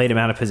 played him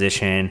out of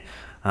position,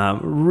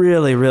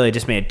 really, really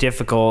just made it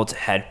difficult,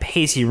 had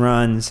pacey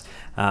runs,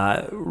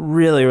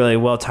 really, really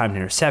well-timed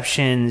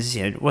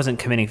interceptions, wasn't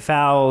committing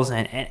fouls,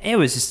 and it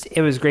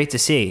was great to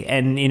see.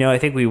 And, I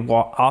think we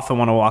often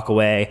want to walk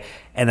away,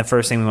 and the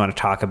first thing we want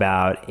to talk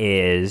about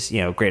is,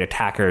 great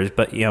attackers.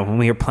 But, when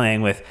we are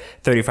playing with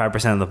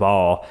 35% of the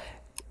ball,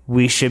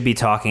 we should be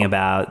talking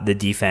about the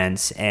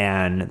defense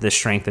and the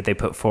strength that they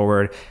put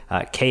forward.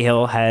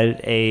 Cahill had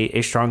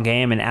a strong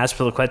game, and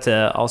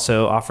Azpilicueta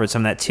also offered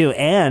some of that too.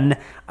 And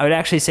I would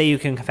actually say you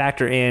can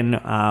factor in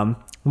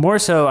more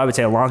so, I would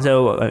say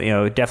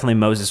Alonso, definitely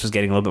Moses was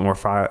getting a little bit more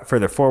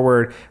further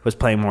forward, was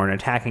playing more in an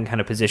attacking kind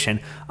of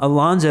position.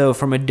 Alonso,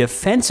 from a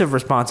defensive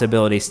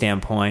responsibility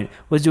standpoint,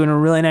 was doing a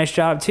really nice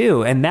job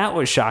too, and that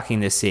was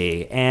shocking to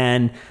see.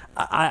 And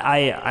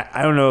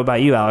I don't know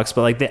about you, Alex,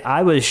 but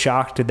I was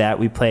shocked that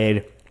we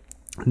played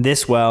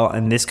this well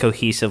and this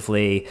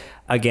cohesively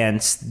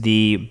against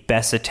the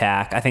best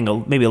attack. I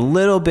think maybe a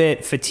little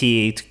bit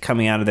fatigued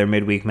coming out of their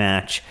midweek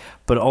match,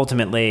 but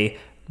ultimately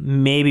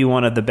maybe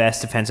one of the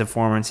best defensive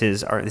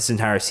performances this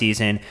entire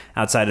season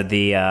outside of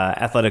the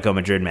Atletico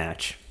Madrid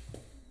match.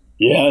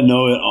 Yeah,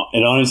 no,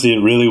 it honestly, it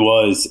really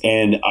was.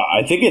 And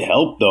I think it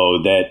helped,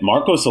 though, that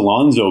Marcos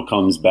Alonso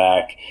comes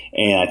back,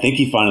 and I think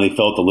he finally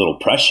felt a little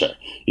pressure.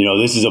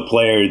 This is a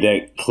player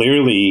that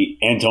clearly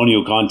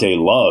Antonio Conte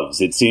loves.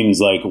 It seems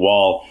like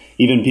while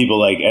even people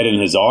like Eden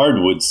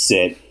Hazard would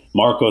sit,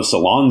 Marcos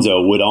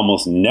Alonso would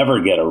almost never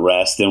get a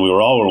rest, and we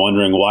were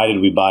wondering, why did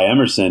we buy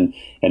Emerson?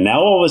 And now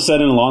all of a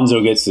sudden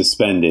Alonso gets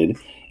suspended.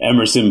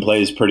 Emerson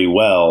plays pretty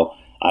well.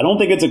 I don't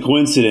think it's a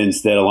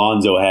coincidence that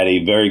Alonso had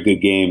a very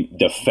good game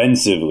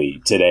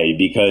defensively today,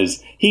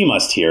 because he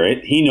must hear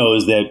it. He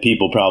knows that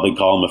people probably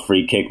call him a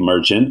free kick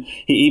merchant.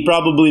 He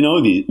probably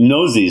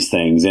knows these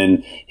things,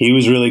 and he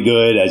was really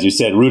good. As you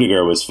said,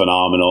 Rudiger was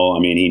phenomenal. I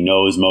mean, he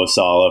knows Mo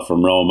Salah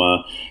from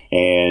Roma,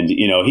 and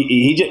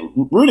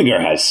Rudiger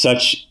has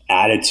such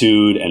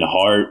attitude and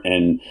heart,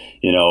 and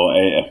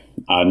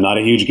I'm not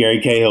a huge Gary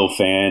Cahill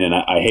fan, and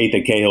I hate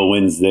that Cahill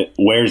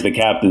wears the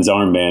captain's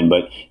armband,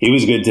 but he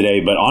was good today.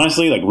 But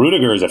honestly, like,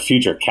 Rudiger is a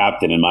future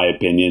captain, in my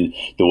opinion,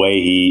 the way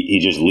he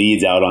just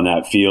leads out on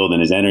that field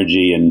and his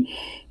energy. And,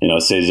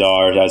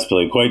 Cesar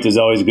Azpilicueta is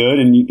always good.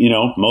 And,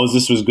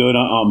 Moses was good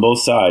on both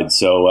sides.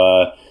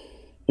 So,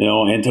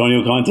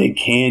 Antonio Conte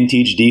can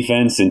teach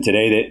defense, and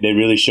today they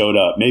really showed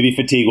up. Maybe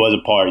fatigue was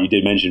a part. You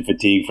did mention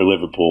fatigue for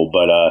Liverpool,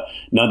 but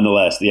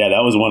nonetheless, yeah,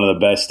 that was one of the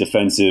best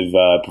defensive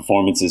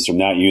performances from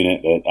that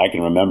unit that I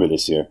can remember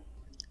this year.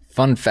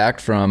 Fun fact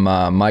from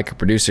Mike, a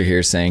producer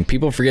here, saying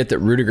people forget that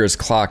Rudiger is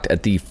clocked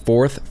at the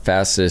 4th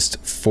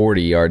fastest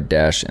 40-yard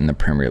dash in the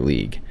Premier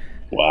League.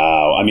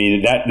 Wow. I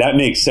mean, that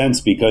makes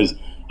sense, because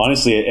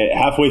honestly,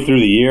 halfway through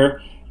the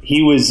year,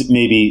 he was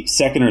maybe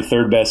second or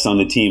third best on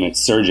the team at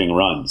surging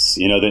runs.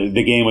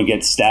 The game would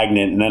get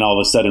stagnant, and then all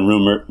of a sudden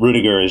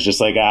Rudiger is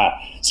just like,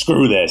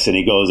 screw this, and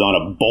he goes on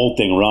a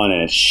bolting run,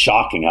 and it's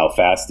shocking how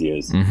fast he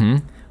is.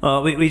 Mm-hmm.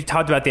 Well, we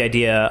talked about the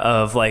idea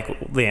of, like,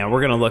 we're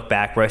going to look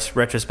back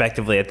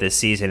retrospectively at this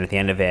season at the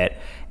end of it,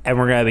 and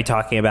we're going to be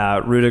talking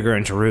about Rudiger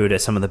and Giroud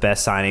as some of the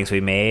best signings we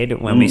made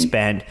when we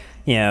spent,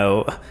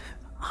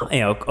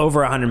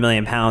 over 100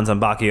 million pounds on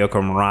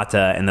Bakayoko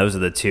Morata, and those are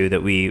the two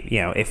that we,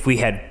 if we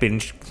had been,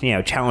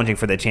 challenging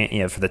for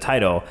the for the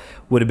title,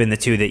 would have been the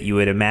two that you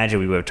would imagine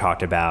we would have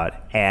talked about.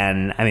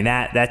 And I mean,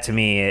 that to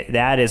me,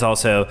 that is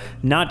also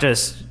not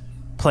just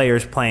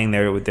players playing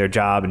their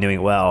job and doing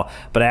it well,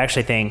 but I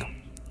actually think,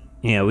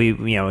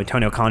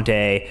 Antonio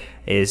Conte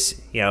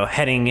is,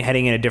 heading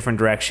in a different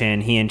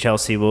direction. He and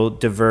Chelsea will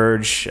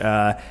diverge,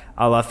 a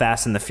la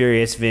Fast and the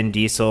Furious, Vin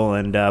Diesel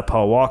and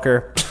Paul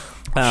Walker.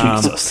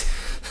 Jesus.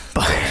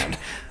 But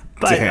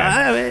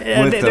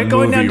they're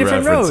going down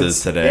different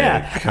roads today.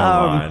 Yeah. Come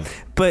on.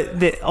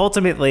 But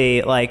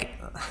ultimately, like,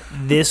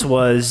 this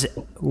was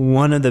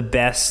one of the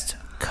best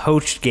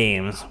coached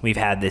games we've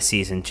had this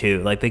season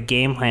too. Like, the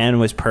game plan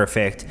was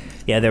perfect.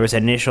 Yeah, there was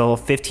initial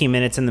 15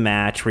 minutes in the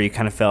match where you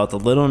kind of felt a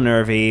little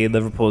nervy.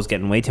 Liverpool was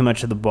getting way too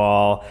much of the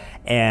ball,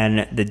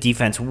 and the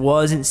defense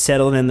wasn't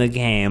settled in the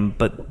game.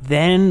 But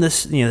then the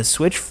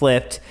switch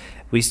flipped.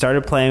 We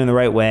started playing the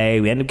right way.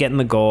 We ended up getting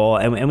the goal,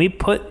 and we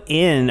put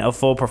in a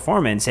full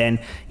performance. And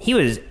he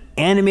was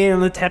animated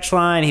on the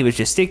touchline. He was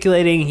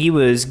gesticulating. He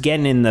was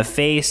getting in the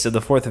face of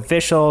the fourth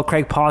official,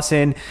 Craig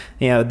Pawson.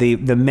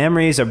 The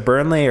memories of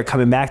Burnley are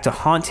coming back to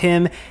haunt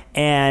him.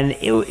 And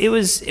it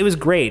was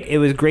great. It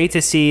was great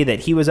to see that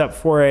he was up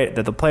for it,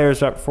 that the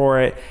players were up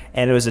for it,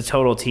 and it was a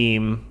total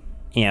team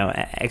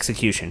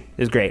execution.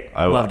 It was great.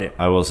 Loved it.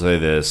 I will say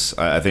this.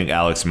 I think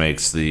Alex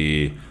makes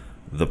the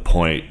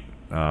point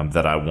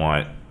that I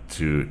want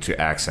to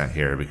accent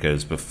here,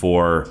 because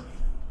before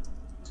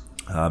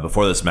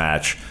this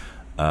match,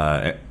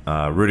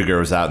 Rudiger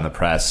was out in the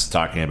press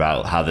talking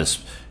about how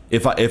this,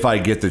 if I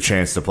get the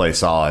chance to play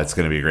Salah, it's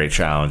going to be a great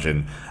challenge,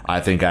 and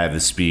I think I have the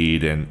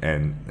speed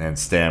and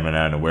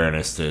stamina and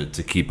awareness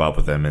to keep up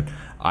with him. And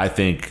I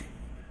think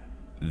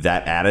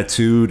that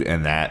attitude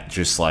and that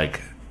just,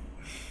 like,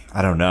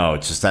 I don't know,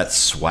 it's just that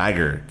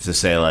swagger to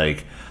say,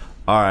 like,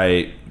 all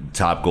right,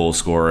 top goal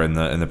scorer in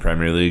the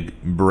Premier League,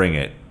 bring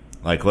it.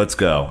 Like, let's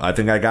go. I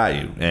think I got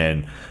you.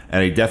 And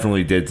he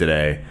definitely did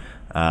today.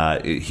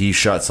 He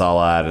shut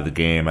Salah out of the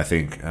game. I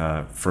think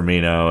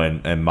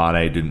Firmino and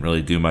Mane didn't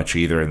really do much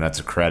either, and that's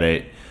a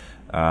credit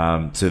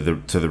to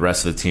the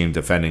rest of the team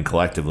defending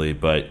collectively.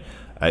 But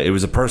it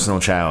was a personal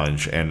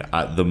challenge, and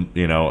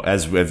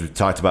as we've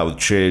talked about with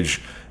Chidge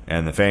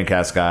and the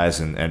Fancast guys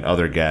and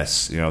other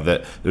guests,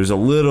 that there's a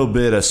little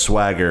bit of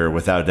swagger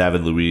without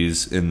David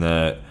Luiz in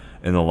the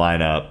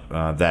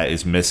lineup that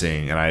is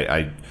missing, and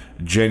I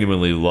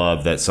genuinely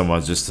love that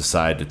someone's just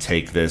decided to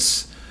take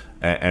this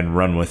and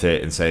run with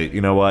it and say,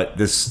 you know what,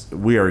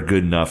 we are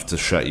good enough to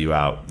shut you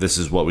out. This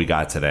is what we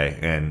got today,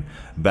 and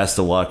best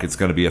of luck. It's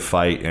going to be a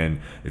fight,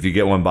 and if you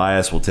get one by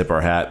us, we'll tip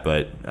our hat.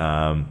 But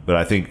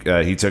I think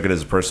he took it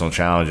as a personal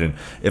challenge, and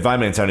if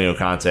I'm Antonio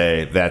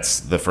Conte, that's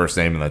the first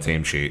name in the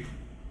team sheet,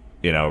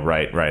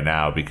 right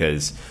now,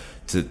 because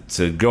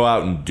to go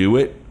out and do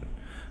it,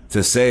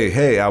 to say,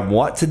 hey, I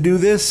want to do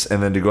this,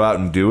 and then to go out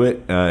and do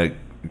it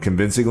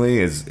convincingly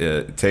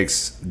it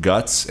takes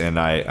guts, and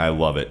I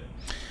love it.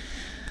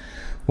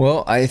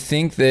 Well, I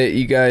think that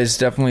you guys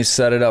definitely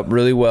set it up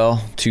really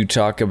well to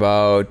talk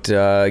about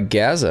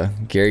Gaza,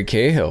 Gary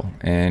Cahill,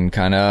 and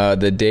kind of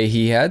the day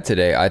he had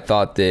today. I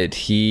thought that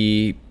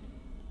he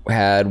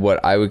had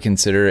what I would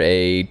consider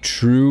a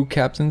true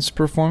captain's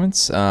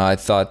performance. I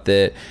thought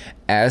that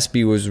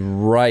Aspie was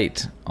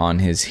right on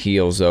his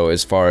heels, though,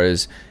 as far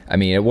as,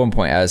 at one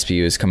point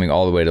Aspie was coming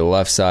all the way to the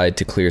left side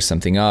to clear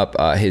something up.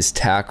 His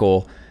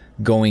tackle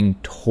going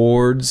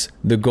towards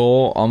the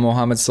goal on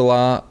Mohamed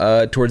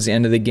Salah towards the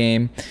end of the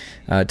game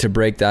to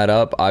break that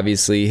up.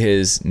 Obviously,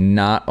 his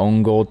not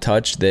own goal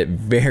touch that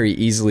very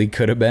easily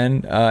could have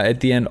been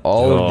at the end.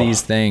 All of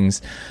these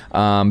things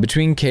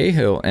between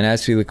Cahill and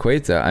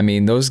Azpilicueta, I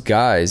mean, those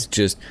guys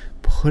just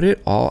put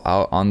it all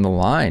out on the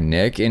line,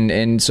 Nick.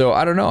 And so,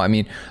 I don't know. I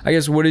mean, I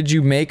guess, what did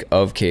you make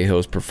of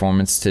Cahill's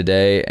performance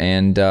today?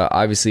 And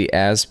obviously,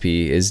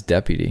 Azpi is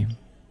deputy.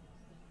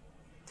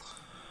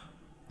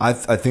 I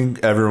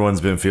think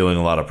everyone's been feeling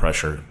a lot of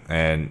pressure,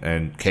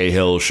 and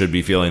Cahill should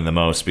be feeling the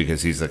most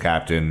because he's the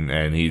captain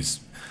and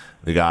he's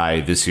the guy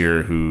this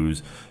year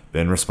who's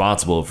been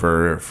responsible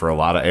for a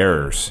lot of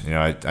errors. You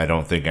know, I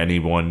don't think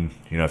anyone,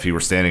 you know, if he were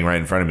standing right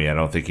in front of me, I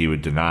don't think he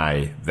would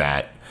deny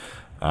that.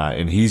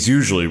 And he's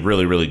usually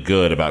really, really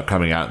good about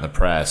coming out in the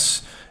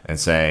press and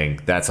saying,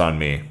 that's on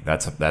me.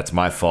 That's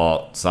my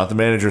fault. It's not the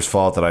manager's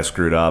fault that I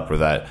screwed up or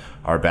that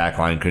our back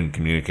line couldn't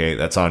communicate.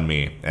 That's on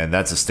me. And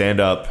that's a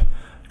stand-up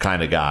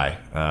kind of guy.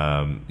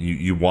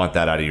 You want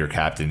that out of your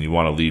captain. You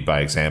want to lead by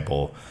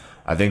example.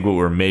 I think what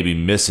we're maybe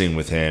missing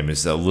with him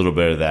is a little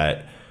bit of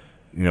that,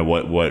 you know,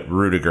 what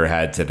Rudiger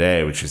had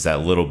today, which is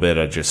that little bit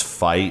of just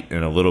fight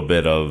and a little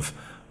bit of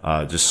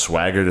just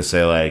swagger to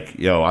say, like,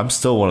 yo, I'm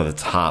still one of the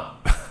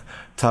top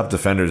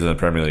defenders in the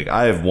Premier League.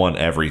 I have won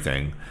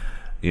everything.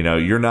 You know,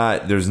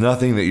 there's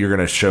nothing that you're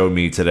going to show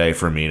me today,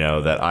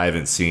 Firmino, that I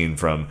haven't seen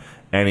from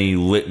any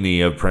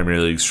litany of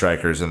Premier League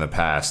strikers in the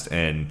past.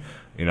 And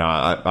you know,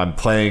 I'm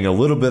playing a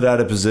little bit out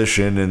of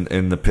position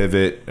in the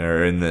pivot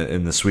or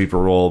in the sweeper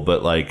role,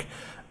 but like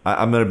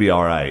I'm going to be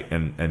all right.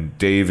 And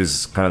Dave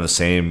is kind of the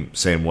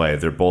same way.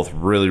 They're both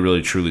really,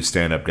 really, truly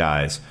stand-up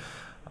guys.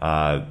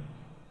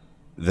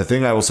 The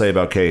thing I will say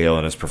about Cahill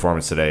and his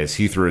performance today is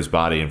he threw his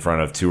body in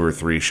front of 2 or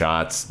 3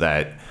 shots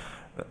that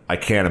I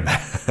can't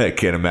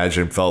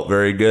imagine felt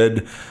very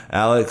good,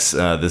 Alex.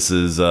 This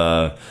is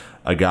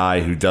a guy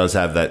who does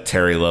have that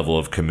Terry level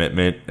of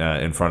commitment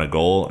in front of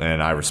goal,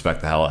 and I respect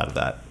the hell out of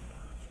that.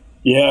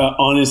 Yeah,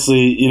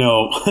 honestly, you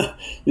know,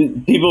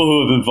 people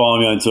who have been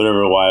following me on Twitter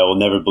for a while will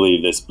never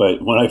believe this,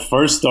 but when I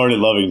first started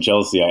loving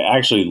Chelsea, I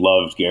actually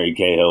loved Gary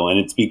Cahill, and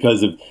it's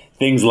because of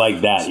things like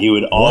that. He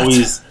would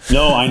always... What?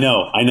 No, I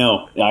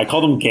know. I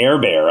called him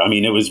Gare Bear. I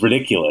mean, it was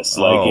ridiculous.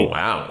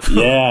 Wow.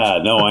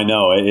 Yeah, no, I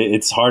know.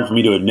 It's hard for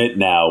me to admit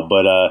now,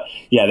 but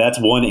yeah, that's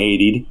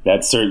 180.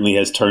 That certainly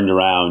has turned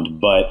around,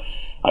 but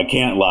I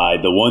can't lie.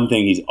 The one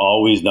thing he's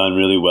always done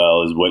really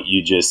well is what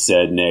you just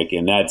said, Nick,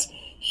 and that's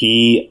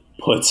he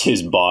puts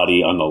his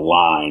body on the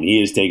line. He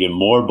has taken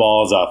more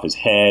balls off his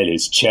head,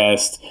 his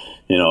chest,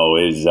 you know,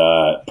 his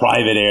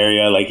private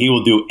area. Like, he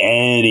will do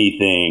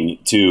anything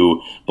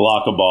to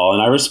block a ball,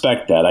 and I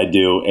respect that. I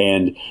do.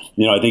 And,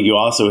 you know, I think you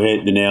also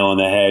hit the nail on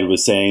the head with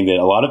saying that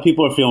a lot of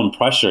people are feeling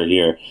pressure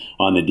here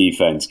on the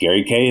defense.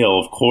 Gary Cahill,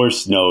 of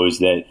course, knows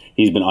that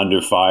he's been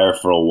under fire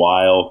for a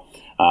while.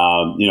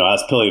 You know,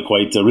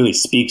 Azpilicueta really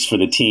speaks for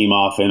the team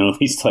often, or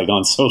at least like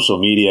on social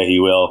media he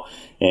will.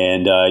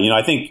 And, you know,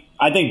 I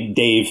think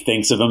Dave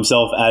thinks of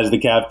himself as the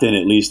captain,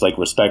 at least like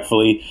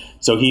respectfully.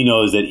 So he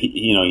knows that,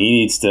 he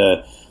needs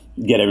to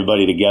get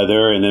everybody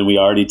together. And then we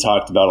already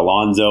talked about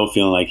Alonso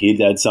feeling like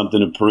he had something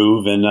to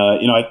prove. And,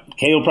 you know,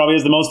 Cahill probably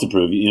has the most to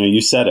prove. You know,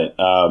 you said it.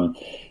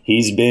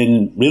 He's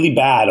been really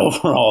bad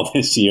overall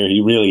this year.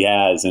 He really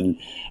has. And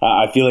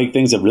I feel like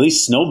things have really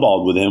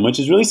snowballed with him, which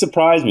has really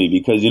surprised me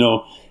because, you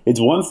know, it's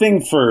one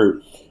thing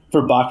for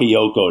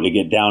Bakayoko to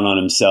get down on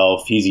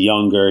himself. He's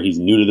younger. He's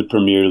new to the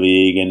Premier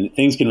League, and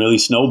things can really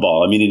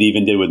snowball. I mean, it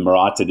even did with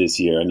Morata this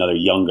year, another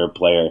younger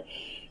player.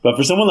 But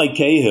for someone like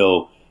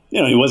Cahill, you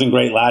know, he wasn't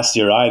great last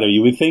year either.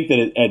 You would think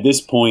that at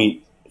this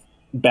point,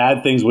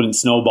 bad things wouldn't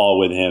snowball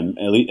with him,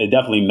 at least,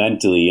 definitely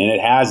mentally, and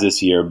it has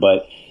this year.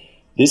 But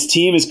this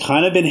team has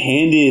kind of been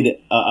handed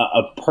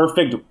a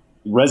perfect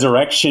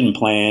resurrection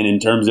plan in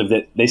terms of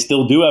that they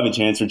still do have a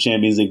chance for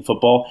Champions League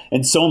football,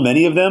 and so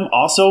many of them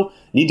also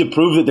need to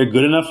prove that they're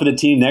good enough for the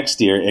team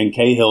next year, and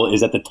Cahill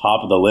is at the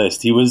top of the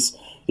list. He was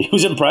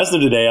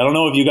impressive today. I don't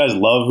know if you guys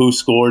love who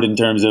scored in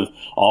terms of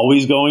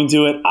always going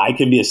to it. I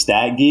can be a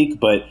stat geek,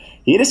 but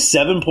he had a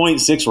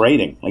 7.6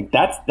 rating. Like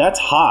that's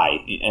high,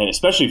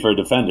 especially for a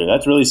defender.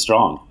 That's really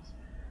strong.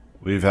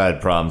 We've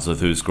had problems with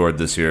who scored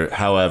this year.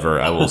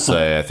 However, I will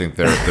say I think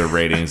their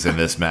ratings in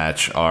this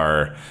match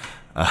are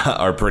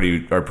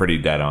pretty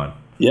dead on.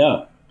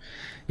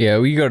 Yeah,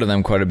 we go to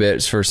them quite a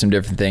bit for some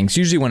different things.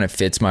 Usually when it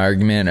fits my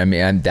argument, I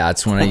mean,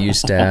 that's when I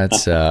use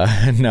stats.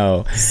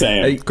 No.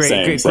 Same.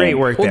 Great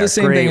work there. Well, the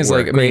same great thing is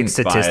work. like, I mean,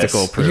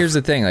 statistical proof. Here's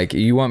the thing. Like,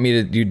 you want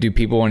me to, do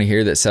people want to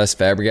hear that Cesc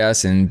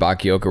Fabregas and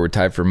Bakayoko were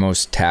tied for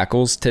most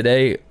tackles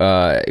today?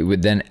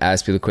 With then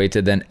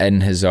Azpilicueta, then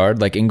Eden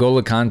Hazard. Like,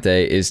 N'Golo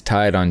Kante is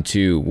tied on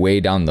 2 way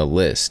down the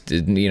list.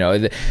 You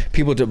know,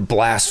 people to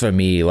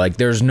blasphemy. Like,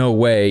 there's no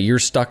way you're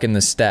stuck in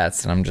the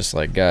stats. And I'm just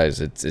like, guys,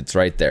 it's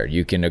right there.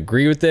 You can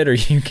agree with it or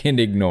you can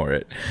ignore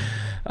it.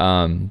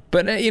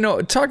 But, you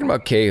know, talking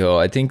about Cahill,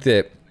 I think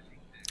that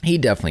he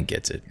definitely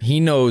gets it. He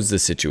knows the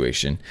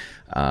situation.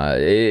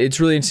 It's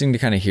really interesting to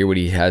kind of hear what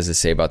he has to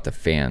say about the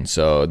fans.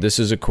 So this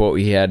is a quote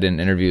he had in an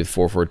interview with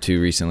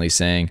 442 recently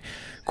saying,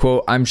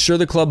 quote, "I'm sure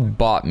the club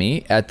bought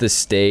me at this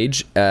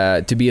stage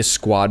to be a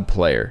squad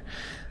player.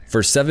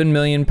 For £7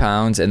 million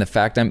and the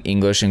fact I'm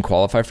English and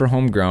qualify for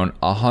homegrown,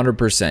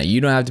 100%. You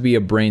don't have to be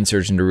a brain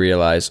surgeon to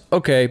realize,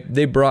 okay,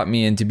 they brought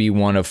me in to be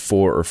one of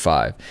 4 or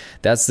 5.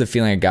 That's the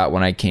feeling I got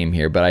when I came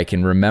here, but I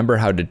can remember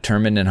how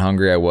determined and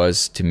hungry I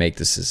was to make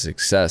this a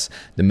success.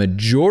 The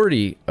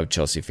majority of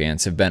Chelsea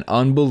fans have been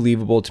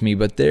unbelievable to me,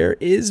 but there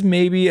is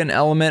maybe an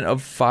element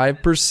of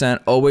 5%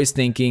 always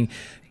thinking,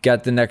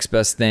 got the next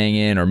best thing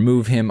in or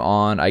move him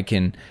on. I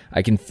can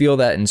feel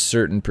that in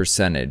certain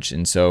percentage."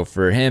 And so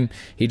for him,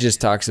 he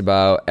just talks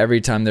about every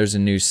time there's a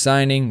new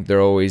signing,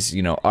 they're always,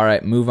 all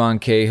right, move on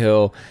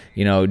Cahill,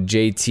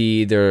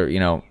 JT,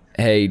 they're,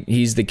 hey,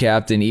 he's the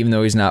captain, even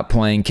though he's not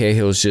playing.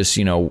 Cahill's just,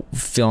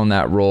 filling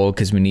that role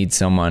because we need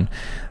someone.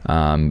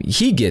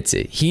 He gets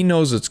it. He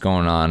knows what's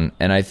going on.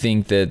 And I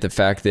think that the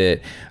fact that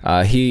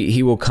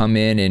he will come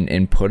in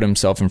and put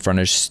himself in front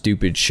of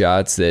stupid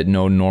shots that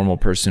no normal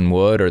person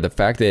would, or the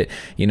fact that,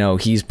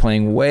 he's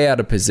playing way out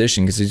of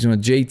position because he's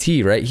with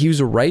JT, right? He was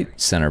a right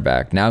center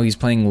back. Now he's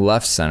playing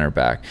left center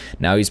back.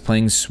 Now he's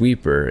playing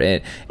sweeper.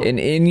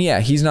 And yeah,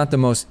 he's not the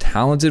most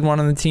talented one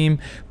on the team,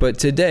 but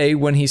today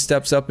when he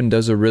steps up and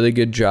does a really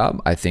good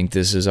job, I think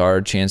this is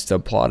our chance to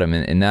applaud him,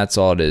 and that's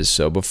all it is.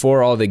 So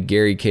before all the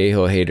Gary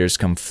Cahill haters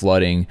come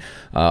flooding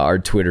our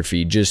Twitter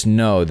feed, just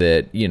know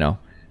that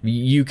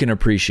you can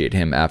appreciate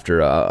him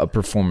after a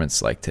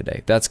performance like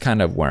today. That's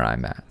kind of where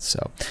I'm at.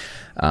 So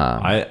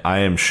I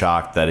am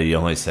shocked that he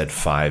only said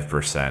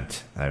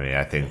 5%. I mean,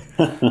 I think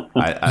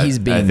he's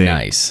being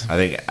nice.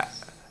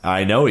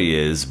 I know he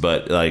is,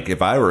 but like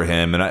if I were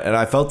him, and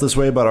I felt this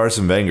way about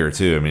Arsene Wenger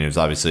too. I mean, it was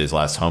obviously his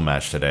last home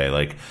match today.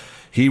 Like,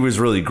 he was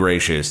really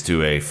gracious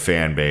to a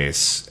fan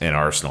base and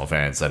Arsenal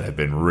fans that have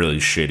been really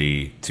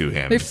shitty to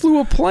him. They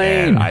flew a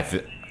plane.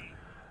 But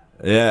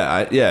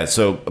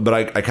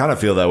I kind of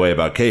feel that way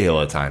about Cahill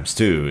at times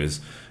too.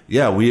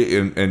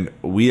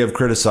 We have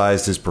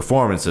criticized his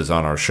performances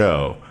on our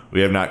show.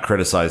 We have not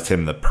criticized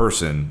him, the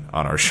person,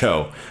 on our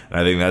show. And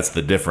I think that's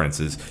the difference.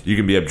 Is you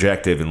can be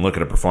objective and look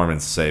at a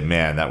performance and say,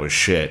 "Man, that was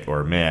shit,"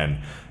 or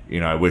 "Man,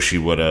 I wish he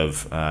would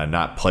have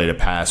not played a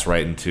pass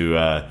right into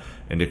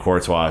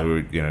Courtois,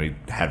 who he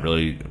had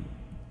really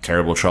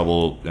terrible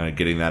trouble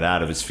getting that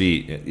out of his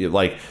feet."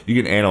 Like,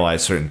 you can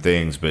analyze certain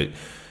things, but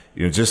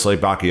just like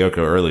Bakayoko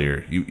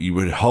earlier, you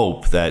would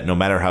hope that no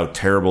matter how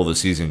terrible the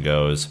season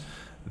goes,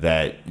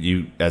 that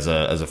you as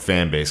a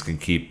fan base can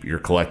keep your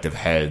collective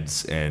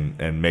heads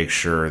and make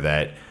sure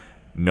that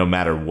no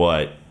matter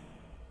what,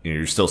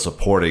 you're still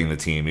supporting the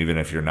team, even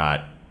if you're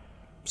not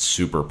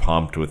super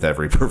pumped with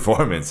every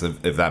performance,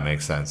 if that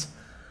makes sense.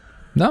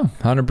 No,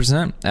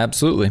 100%.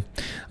 Absolutely.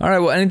 All right,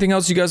 well, anything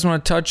else you guys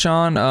want to touch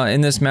on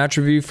in this match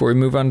review before we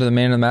move on to the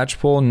man of the match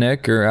poll?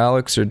 Nick or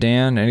Alex or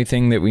Dan,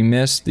 anything that we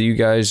missed that you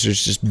guys are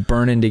just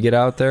burning to get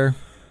out there?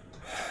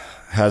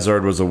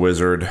 Hazard was a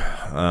wizard.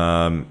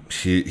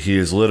 He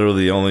is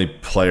literally the only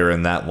player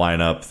in that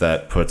lineup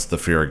that puts the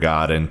fear of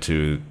God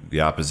into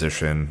the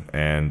opposition.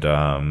 And,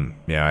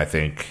 I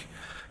think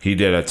he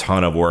did a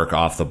ton of work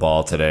off the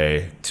ball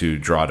today to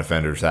draw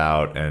defenders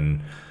out.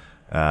 And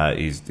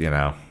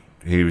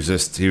he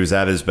was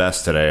at his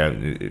best today.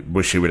 I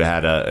wish he would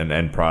have had an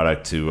end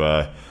product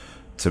to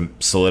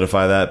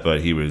solidify that,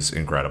 but he was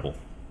incredible.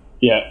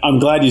 Yeah, I'm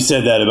glad you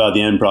said that about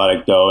the end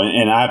product, though,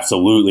 and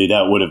absolutely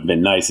that would have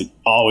been nice. It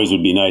always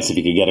would be nice if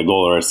you could get a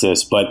goal or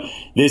assist, but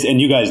this,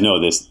 and you guys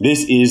know this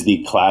is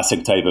the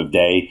classic type of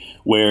day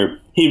where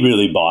he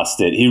really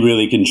bossed it. He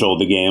really controlled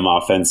the game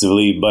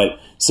offensively, but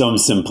some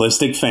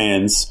simplistic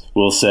fans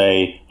will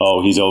say,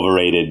 oh, he's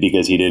overrated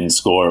because he didn't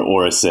score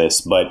or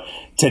assist. But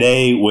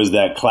today was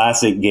that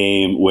classic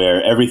game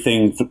where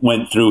everything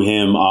went through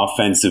him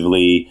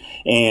offensively,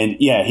 and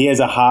yeah, he has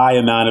a high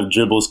amount of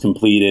dribbles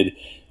completed,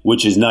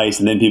 which is nice.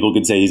 And then people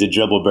could say he's a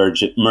dribble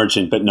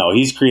merchant, but no,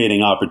 he's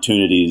creating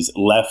opportunities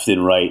left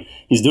and right.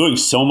 He's doing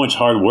so much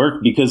hard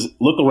work because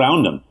look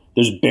around him.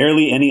 There's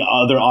barely any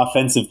other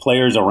offensive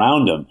players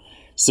around him.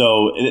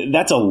 So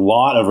that's a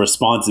lot of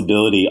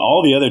responsibility.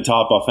 All the other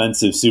top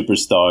offensive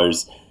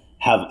superstars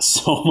have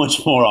so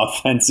much more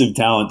offensive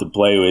talent to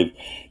play with.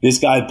 This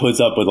guy puts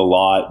up with a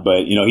lot,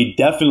 but he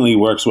definitely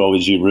works well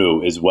with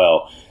Giroud as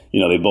well.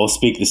 They both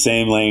speak the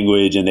same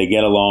language and they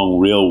get along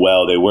real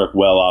well. They work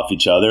well off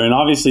each other. And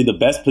obviously the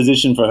best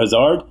position for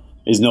Hazard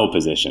is no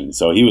position.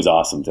 So he was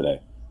awesome today.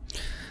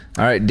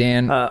 All right,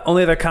 Dan.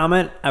 Only other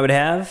comment I would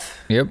have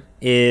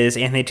is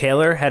Anthony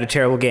Taylor had a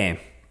terrible game.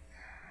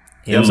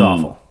 It was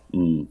awful.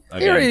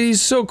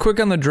 He's so quick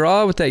on the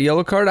draw with that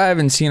yellow card. I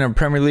haven't seen a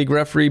Premier League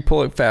referee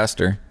pull it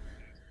faster.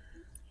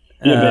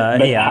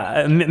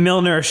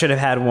 Milner should have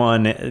had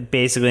one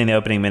basically in the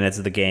opening minutes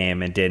of the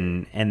game and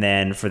didn't, and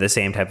then for the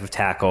same type of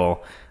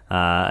tackle,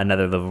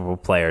 another Liverpool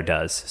player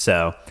does.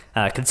 So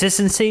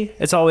consistency,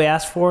 it's all we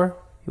ask for.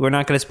 We're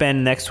not going to spend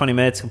the next 20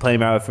 minutes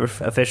complaining about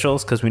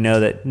officials because we know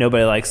that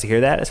nobody likes to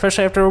hear that,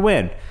 especially after a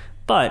win.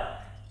 But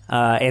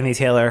Anthony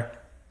Taylor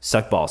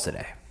sucked balls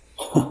today.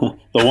 The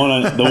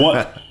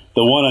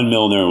one on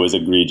Milner was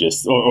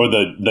egregious, or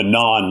the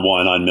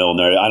non-one on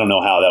Milner. I don't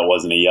know how that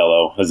wasn't a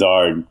yellow.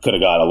 Hazard could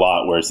have got a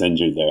lot worse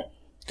injured there.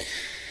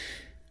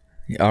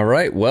 All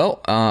right. Well,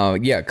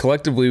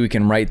 collectively we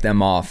can write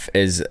them off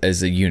as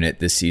a unit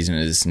this season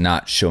is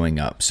not showing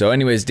up. So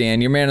anyways, Dan,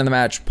 your man of the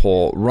match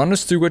poll. Run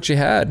us through what you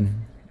had.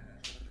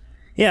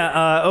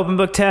 Yeah, open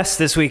book test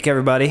this week,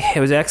 everybody. It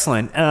was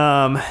excellent.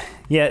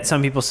 Yet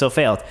some people still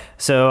failed.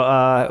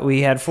 So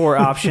we had 4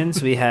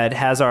 options. We had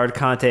Hazard,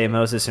 Kanté,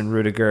 Moses, and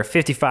Rudiger.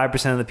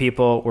 55% of the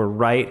people were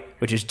right,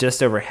 which is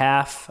just over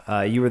half.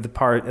 You were the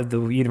part of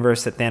the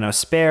universe that Thanos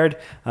spared.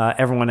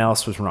 Everyone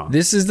else was wrong.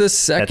 This is the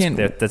second.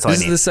 This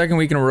is the second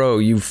week in a row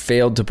you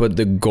failed to put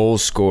the goal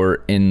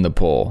scorer in the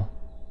poll.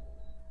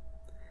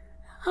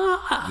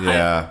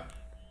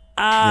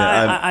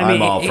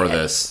 I'm all for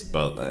this,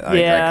 but I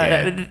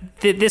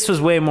can't. This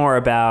was way more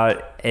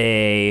about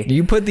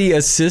You put the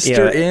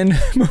assister in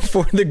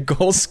before the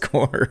goal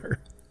scorer.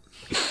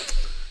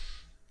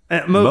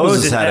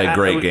 Moses had a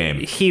great game.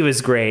 He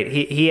was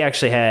great. He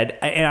actually had,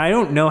 and I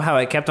don't know how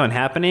it kept on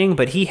happening,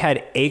 but he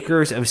had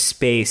acres of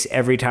space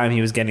every time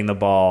he was getting the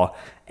ball.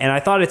 And I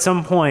thought at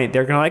some point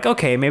they're going to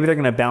okay, maybe they're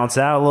going to bounce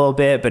out a little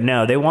bit, but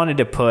no, they wanted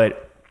to put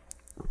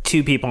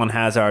 2 people on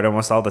Hazard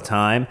almost all the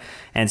time.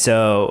 And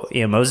so,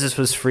 Moses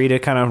was free to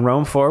kind of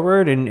roam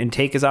forward and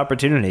take his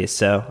opportunities.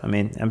 So, I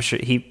mean, I'm sure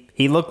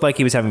he looked like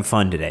he was having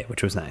fun today,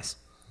 which was nice.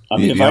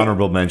 The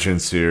honorable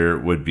mentions here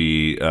would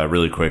be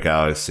really quick,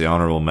 Alex. The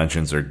honorable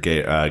mentions are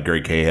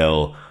Gary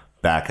Cahill,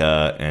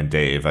 Bacca, and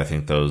Dave. I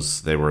think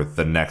they were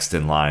the next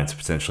in line to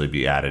potentially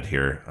be added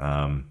here.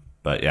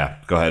 But yeah,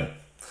 go ahead.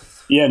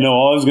 Yeah, no,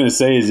 all I was going to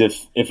say is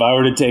if I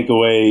were to take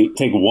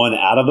one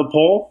out of the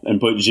poll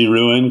and put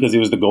Giroud in because he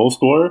was the goal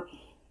scorer,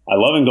 I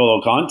love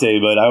N'Golo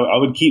Kanté, but I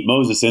would keep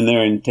Moses in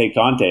there and take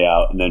Kanté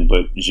out and then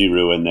put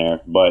Giroud in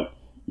there. But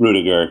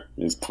Rudiger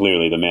is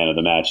clearly the man of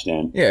the match,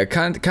 Dan. Yeah,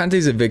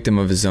 Kante's a victim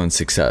of his own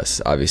success,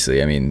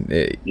 obviously. I mean,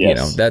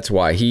 that's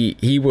why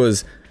he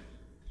was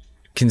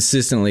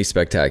consistently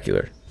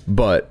spectacular.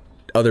 But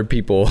other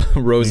people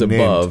rose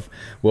above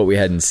what we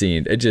hadn't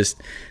seen. It just,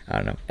 I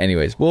don't know.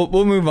 Anyways,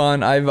 we'll move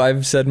on.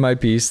 I've said my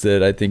piece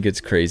that I think it's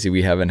crazy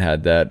we haven't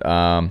had that.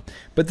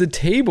 But the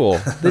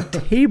table.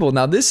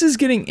 Now this is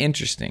getting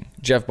interesting.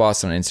 Jeff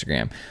Boss on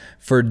Instagram.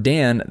 For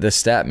Dan, the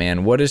stat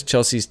man, what is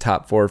Chelsea's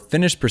top 4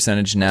 finish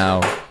percentage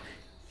now?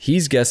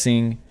 He's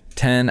guessing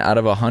 10 out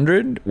of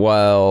 100,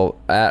 while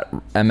at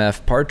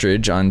MF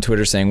Partridge on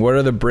Twitter saying, what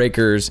are the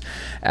breakers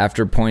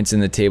after points in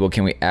the table?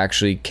 Can we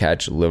actually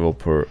catch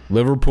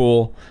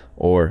Liverpool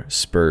or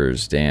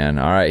Spurs, Dan?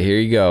 All right, here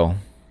you go.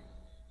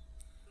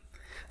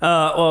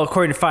 Well,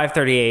 according to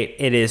 538,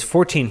 it is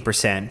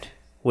 14%,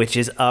 which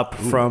is up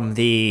from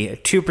the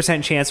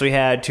 2% chance we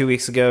had 2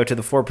 weeks ago to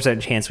the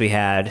 4% chance we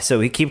had. So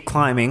we keep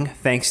climbing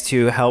thanks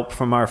to help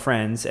from our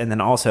friends and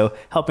then also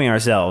helping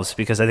ourselves,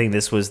 because I think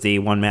this was the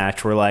one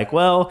match we're like,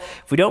 well,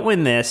 if we don't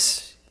win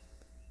this,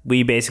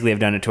 we basically have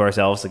done it to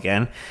ourselves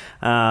again.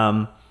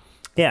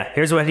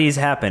 Here's what needs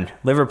to happen.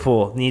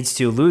 Liverpool needs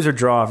to lose or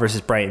draw versus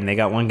Brighton. They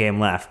got 1 game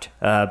left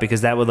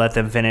because that would let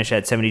them finish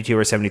at 72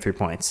 or 73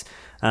 points.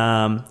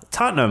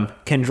 Tottenham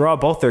can draw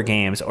both their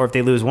games, or if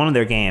they lose one of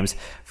their games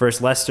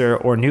versus Leicester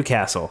or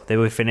Newcastle, they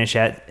would finish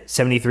at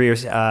 73 or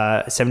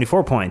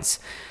 74 points.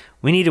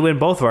 We need to win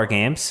both of our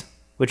games,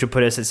 which would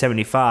put us at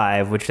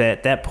 75, which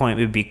at that point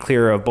would be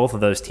clear of both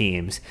of those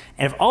teams.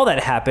 And if all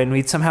that happened,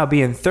 we'd somehow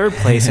be in 3rd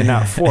place and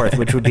not 4th,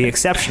 which would be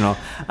exceptional.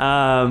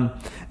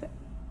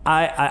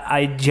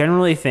 I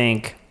generally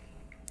think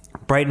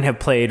Brighton have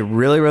played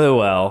really, really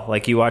well.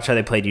 Like, you watch how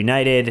they played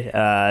United.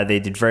 They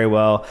did very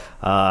well.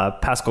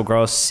 Pascal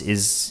Gross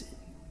has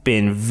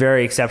been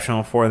very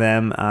exceptional for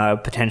them.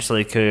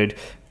 Potentially could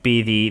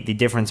be the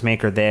difference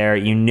maker there.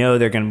 You know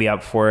they're going to be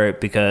up for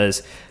it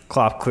because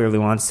Klopp clearly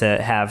wants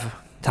to have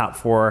top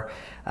 4.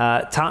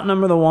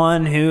 Tottenham are the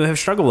one who have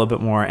struggled a little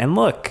bit more. And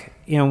look,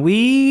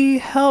 we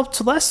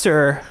helped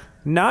Leicester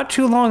not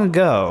too long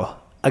ago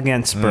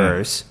against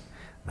Spurs.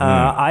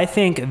 I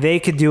think they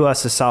could do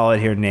us a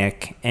solid here,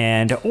 Nick,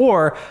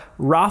 or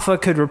Rafa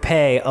could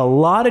repay a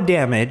lot of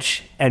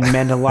damage and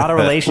mend a lot of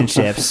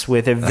relationships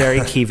with a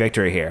very key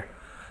victory here.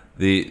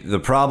 The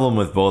problem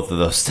with both of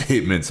those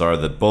statements are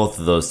that both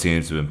of those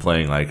teams have been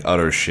playing like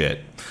utter shit.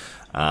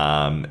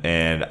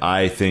 And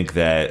I think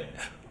that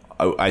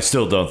I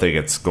still don't think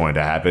it's going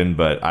to happen,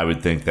 but I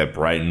would think that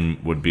Brighton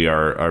would be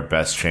our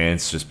best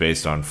chance just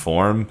based on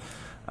form.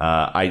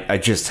 I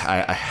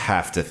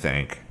have to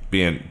think,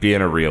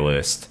 being a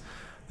realist,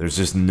 there's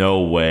just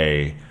no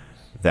way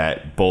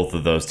that both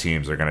of those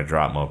teams are going to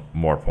drop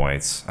more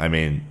points. I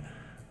mean,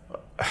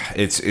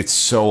 it's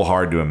so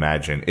hard to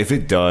imagine. If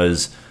it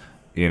does,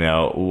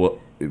 we'll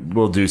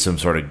do some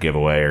sort of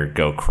giveaway or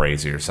go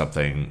crazy or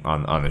something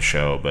on the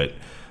show, but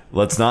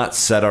let's not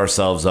set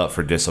ourselves up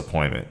for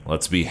disappointment.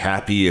 Let's be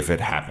happy if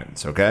it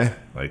happens, okay?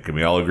 Like, can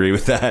we all agree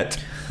with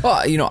that?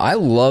 Well, I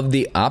love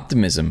the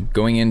optimism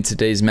going into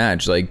today's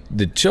match. Like,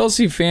 the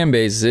Chelsea fan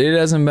base, it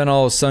hasn't been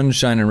all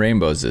sunshine and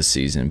rainbows this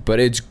season, but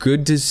it's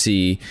good to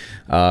see.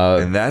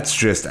 And that's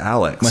just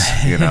Alex,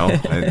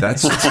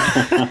 That's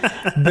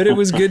But it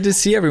was good to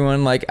see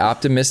everyone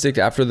optimistic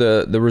after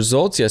the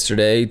results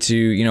yesterday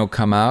to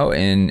come out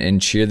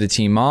and cheer the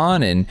team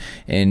on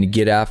and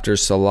get after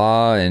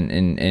Salah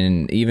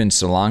and even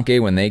Solanke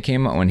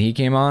when he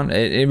came on.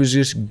 It was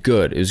just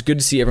good. It was good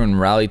to see everyone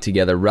rally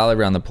together, rally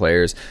around the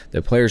players.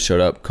 The players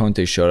showed up,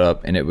 Conte showed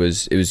up, and it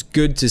was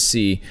good to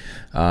see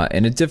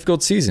in a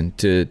difficult season,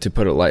 to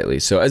put it lightly.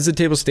 So as the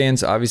table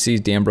stands, obviously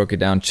Dan broke it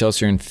down.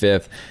 Chelsea are in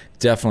 5th.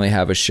 Definitely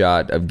have a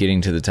shot of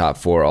getting to the top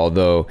 4,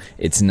 although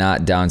it's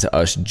not down to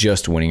us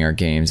just winning our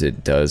games.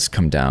 It does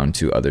come down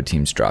to other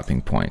teams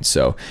dropping points.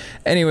 So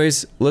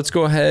anyways, let's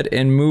go ahead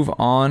and move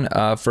on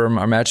from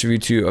our match review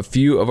to a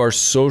few of our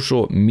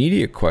social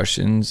media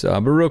questions.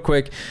 But real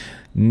quick,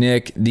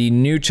 Nick, the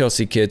new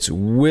Chelsea kits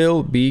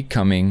will be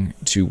coming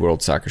to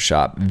World Soccer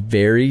Shop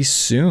very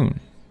soon.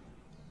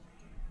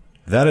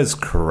 That is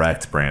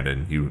correct,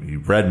 Brandon. You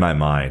read my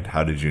mind.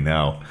 How did you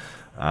know?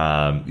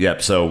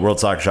 So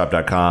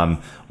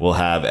worldsoccershop.com will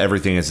have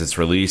everything as it's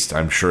released.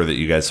 I'm sure that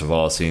you guys have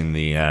all seen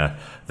the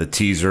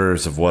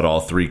teasers of what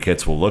all 3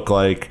 kits will look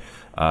like.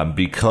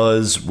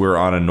 Because we're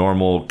on a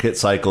normal kit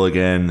cycle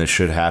again, this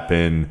should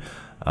happen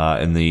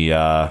in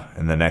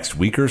the next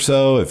week or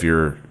so. If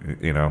you're,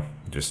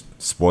 just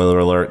spoiler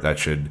alert, that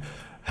should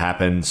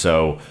happen.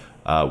 So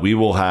we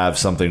will have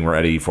something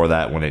ready for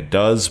that when it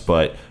does.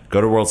 But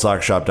go to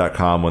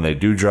worldsoccershop.com when they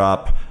do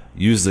drop.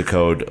 Use the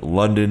code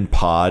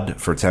LondonPod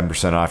for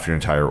 10% off your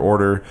entire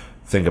order.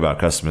 Think about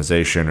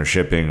customization or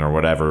shipping or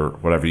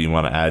whatever you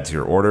want to add to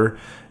your order,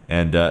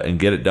 and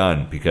get it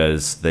done,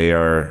 because they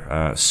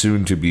are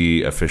soon to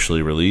be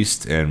officially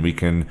released, and we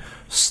can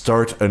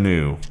start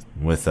anew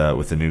with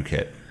a new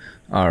kit.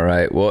 All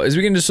right. Well, as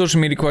we get into social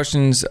media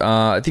questions,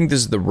 I think this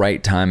is the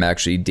right time,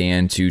 actually,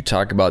 Dan, to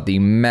talk about the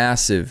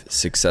massive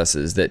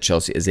successes that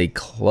Chelsea as a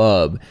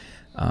club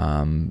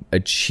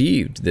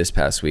achieved this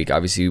past week.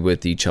 Obviously,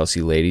 with the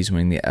Chelsea ladies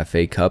winning the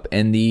FA Cup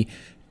and the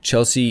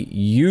Chelsea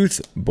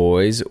youth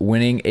boys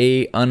winning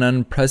an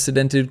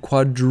unprecedented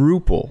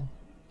quadruple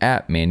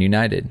at Man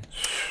United.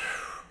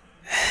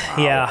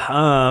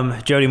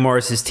 Yeah, Jody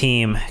Morris's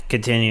team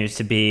continues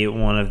to be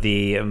one of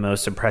the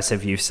most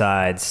impressive youth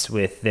sides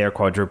with their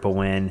quadruple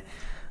win.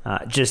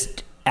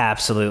 Just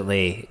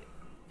absolutely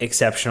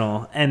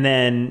exceptional. And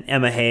then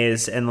Emma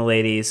Hayes and the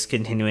ladies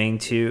continuing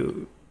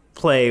to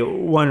play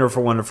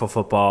wonderful, wonderful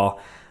football.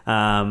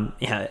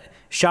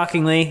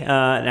 Shockingly,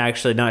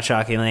 actually not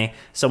shockingly,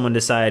 someone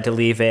decided to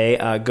leave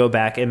a go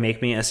back and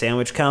make me a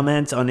sandwich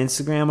comment on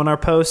Instagram on our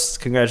posts,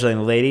 congratulating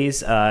the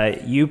ladies.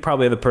 You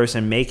probably are the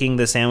person making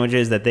the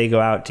sandwiches that they go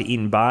out to eat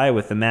and buy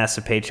with the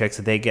massive paychecks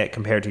that they get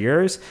compared to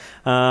yours.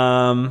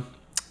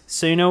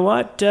 So you know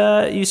what?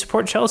 You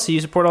support Chelsea,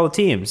 you support all the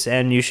teams,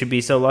 and you should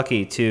be so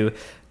lucky to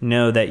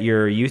know that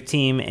your youth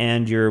team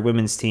and your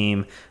women's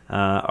team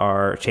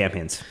are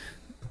champions.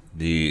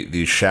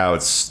 The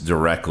shouts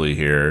directly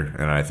here,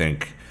 and I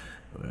think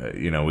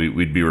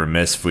we'd be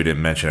remiss if we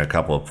didn't mention a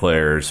couple of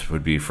players,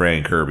 would be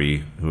Fran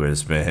Kirby, who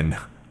has been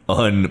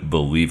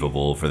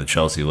unbelievable for the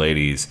Chelsea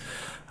ladies.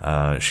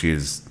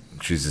 She's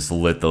just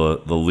lit the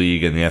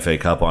league and the FA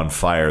Cup on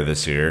fire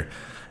this year.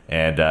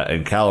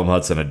 And Callum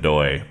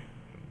Hudson-Odoi,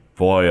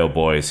 boy, oh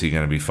boy, is he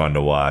going to be fun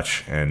to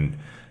watch. And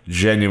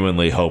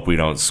genuinely hope we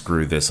don't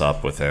screw this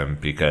up with him,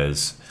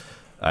 because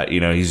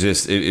he's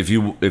just, if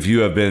you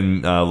have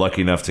been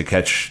lucky enough to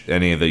catch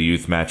any of the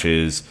youth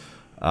matches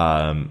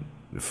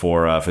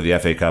for the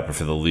FA Cup or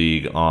for the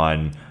league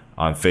on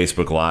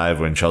Facebook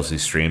Live when Chelsea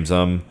streams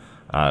them,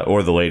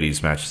 or the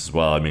ladies matches as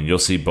well, I mean, you'll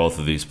see both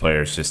of these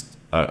players just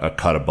a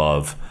cut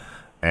above,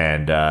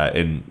 and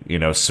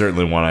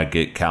certainly want to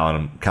get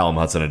Callum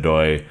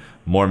Hudson-Odoi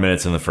more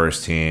minutes in the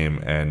first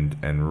team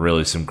and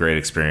really some great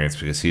experience,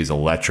 because he's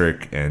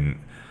electric. And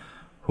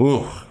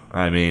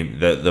I mean,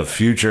 the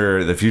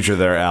future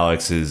there,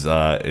 Alex, is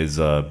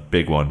a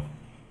big one.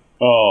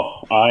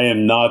 Oh, I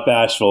am not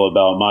bashful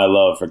about my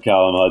love for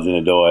Callum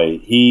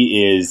Hudson-Odoi.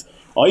 He is,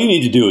 all you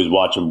need to do is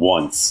watch him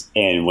once,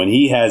 and when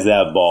he has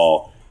that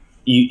ball,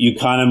 you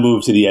kind of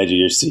move to the edge of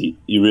your seat.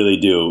 You really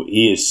do.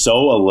 He is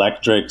so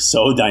electric,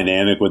 so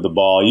dynamic with the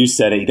ball. You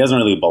said it. He doesn't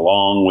really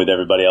belong with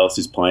everybody else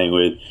he's playing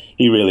with.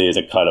 He really is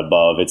a cut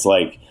above. It's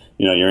like,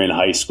 you're in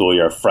high school,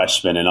 you're a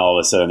freshman, and all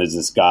of a sudden there's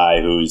this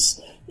guy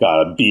who's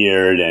got a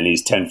beard and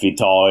he's 10 feet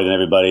taller than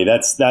everybody.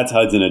 That's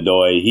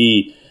Hudson-Odoi.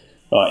 He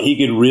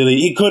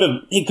could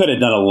have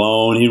done a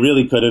loan. He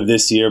really could have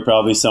this year,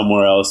 probably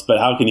somewhere else. But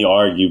how can you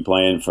argue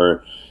playing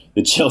for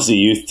the Chelsea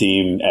youth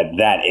team at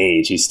that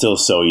age? He's still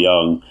so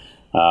young.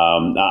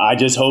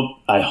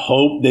 I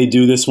hope they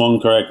do this one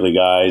correctly,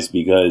 guys,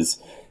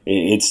 because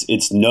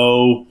it's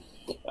no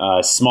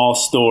small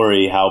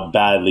story how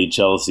badly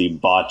Chelsea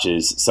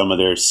botches some of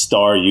their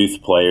star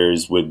youth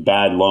players with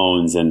bad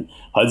loans. And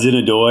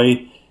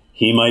Hudson-Odoi,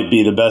 he might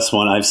be the best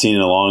one I've seen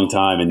in a long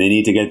time, and they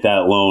need to get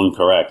that loan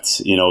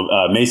correct.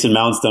 Mason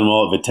Mount's done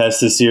well at Vitesse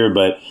this year,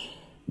 but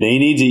they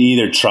need to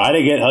either try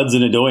to get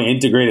Hudson-Odoi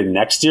integrated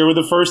next year with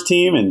the first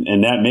team,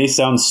 and that may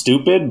sound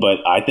stupid, but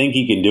I think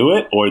he can do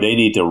it, or they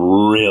need to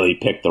really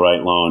pick the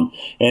right loan.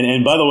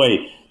 And by the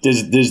way,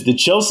 does the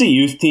Chelsea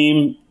youth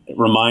team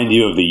remind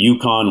you of the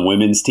UConn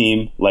women's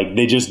team? Like,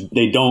 they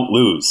don't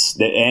lose.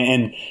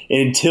 And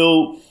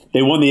until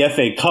they won the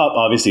FA Cup,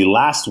 obviously,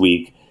 last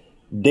week,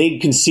 they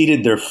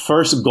conceded their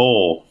first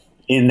goal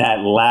in that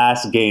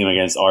last game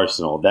against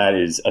Arsenal. That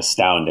is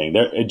astounding.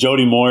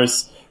 Jody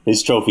Morris,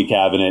 his trophy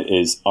cabinet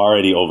is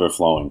already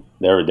overflowing.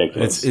 They're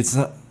ridiculous.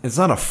 It's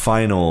not a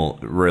final,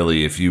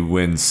 really, if you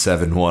win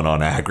 7-1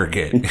 on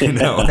aggregate. You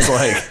know, it's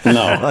like,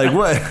 No.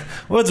 like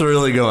what's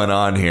really going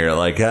on here?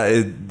 Like,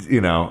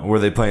 were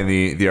they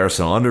playing the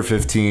Arsenal under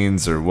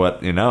 15s or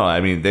what? You know, I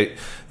mean,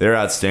 they're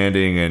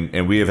outstanding,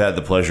 and we have had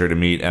the pleasure to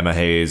meet Emma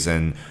Hayes,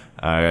 and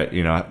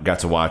got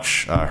to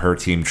watch her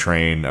team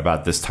train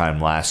about this time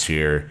last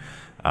year.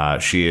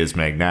 She is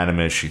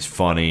magnanimous. She's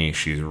funny.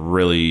 She's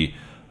really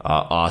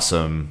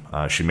awesome.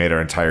 She made our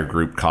entire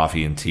group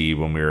coffee and tea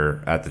when we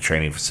were at the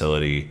training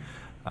facility.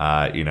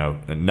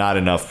 Not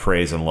enough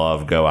praise and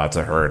love go out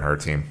to her and her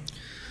team.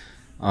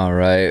 All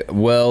right.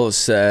 Well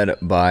said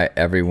by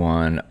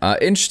everyone.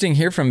 Interesting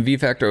here from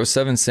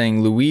VFactor07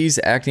 saying Luis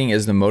acting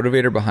as the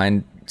motivator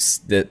behind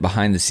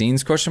the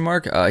scenes ?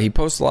 He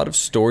posts a lot of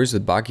stories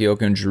with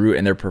Bakayoko and Giroud,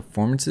 and their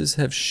performances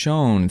have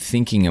shown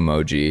thinking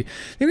emoji.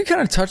 I think we kind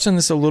of touched on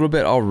this a little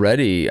bit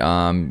already.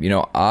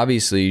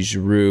 Obviously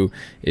Giroud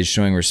is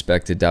showing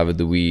respect to David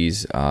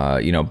Luiz.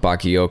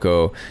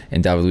 Bakayoko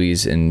and David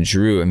Luiz and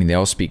Giroud, I mean, they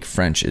all speak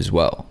French as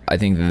well. I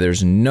think that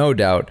there's no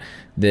doubt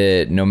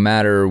that no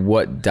matter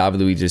what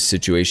David Luiz's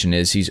situation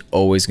is, he's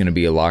always going to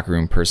be a locker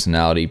room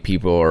personality.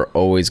 People are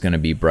always going to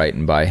be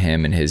brightened by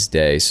him and his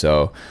day.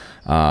 So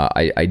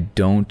I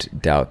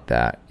don't doubt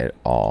that at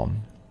all.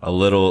 A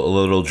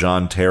little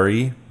John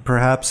Terry,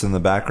 perhaps, in the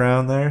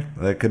background there.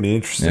 That could be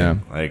interesting. Yeah.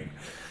 Like,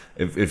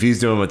 if he's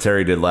doing what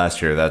Terry did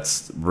last year,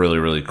 that's really,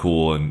 really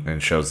cool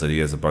and shows that he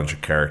has a bunch of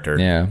character.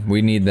 Yeah,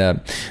 we need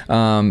that.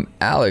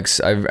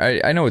 Alex,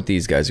 I know what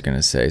these guys are going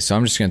to say, so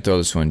I'm just going to throw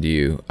this one to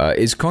you.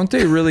 Is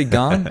Conte really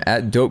gone?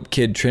 At Dope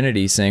Kid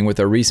Trinity saying, with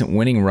our recent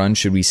winning run,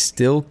 should we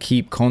still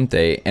keep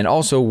Conte? And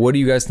also, what do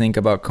you guys think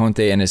about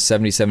Conte and his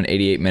 77,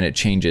 88-minute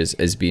changes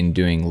as been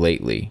doing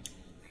lately?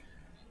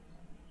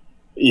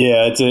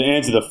 Yeah, to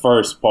answer the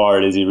first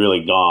part, is he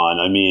really gone?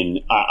 I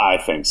mean, I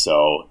think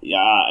so.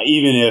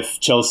 Even if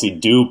Chelsea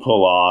do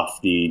pull off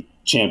the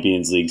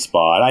Champions League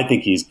spot, I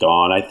think he's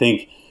gone. I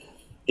think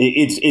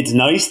it's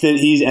nice that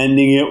he's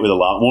ending it with a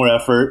lot more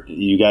effort.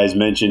 You guys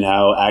mentioned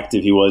how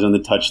active he was on the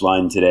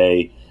touchline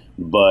today,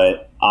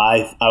 but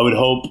I would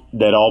hope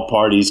that all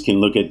parties can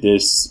look at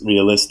this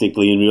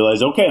realistically and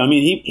realize, okay, I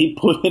mean, he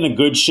put in a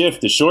good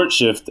shift, a short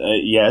shift,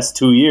 yes,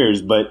 2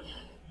 years, but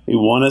he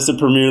won us a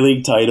Premier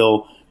League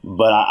title.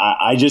 But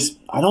I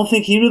don't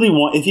think he really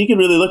if you can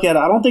really look at it,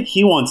 I don't think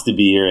he wants to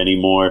be here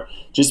anymore,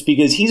 just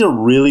because he's a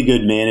really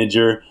good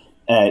manager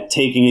at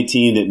taking a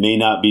team that may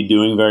not be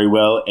doing very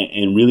well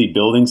and really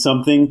building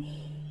something.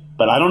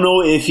 But I don't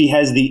know if he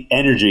has the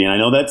energy, and I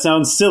know that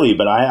sounds silly,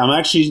 but I'm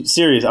actually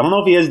serious. I don't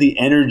know if he has the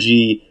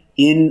energy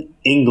in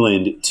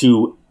England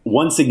to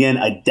once again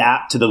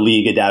adapt to the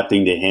league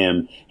adapting to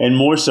him. And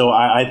more so,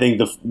 I think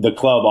the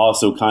club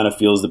also kind of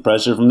feels the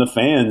pressure from the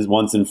fans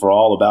once and for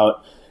all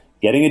about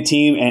getting a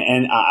team,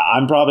 and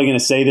I'm probably going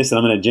to say this and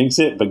I'm going to jinx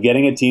it, but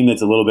getting a team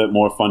that's a little bit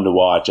more fun to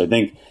watch. I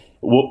think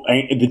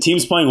the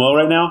team's playing well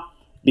right now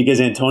because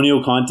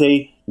Antonio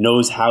Conte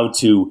knows how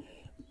to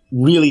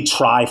really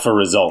try for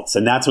results,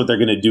 and that's what they're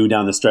going to do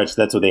down the stretch.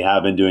 That's what they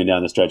have been doing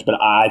down the stretch,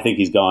 but I think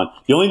he's gone.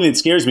 The only thing that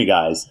scares me,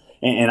 guys,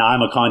 and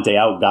I'm a Conte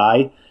out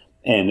guy,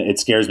 and it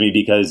scares me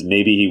because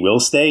maybe he will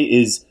stay,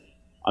 is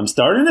I'm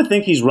starting to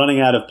think he's running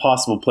out of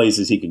possible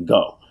places he could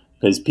go,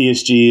 because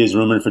PSG is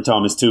rumored for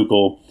Thomas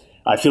Tuchel.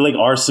 I feel like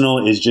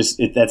Arsenal is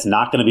that's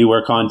not going to be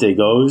where Conte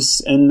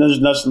goes. And there's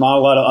not a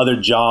lot of other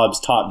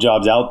top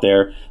jobs out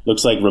there.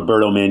 Looks like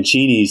Roberto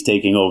Mancini's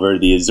taking over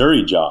the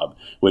Azzurri job,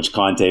 which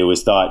Conte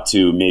was thought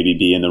to maybe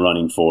be in the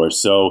running for.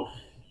 So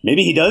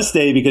maybe he does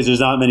stay because there's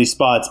not many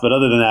spots. But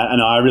other than that,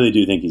 I really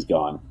do think he's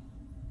gone.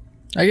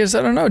 I guess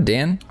I don't know,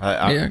 Dan.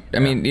 I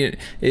mean,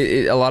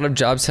 a lot of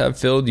jobs have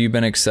filled. You've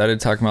been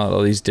excited talking about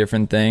all these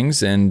different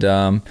things.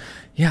 And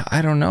yeah,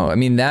 I don't know. I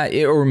mean,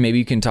 or maybe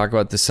you can talk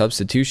about the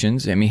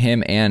substitutions. I mean,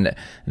 him and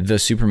the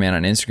Superman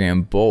on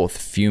Instagram both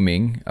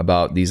fuming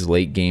about these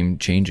late game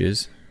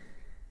changes.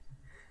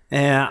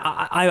 Yeah,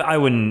 I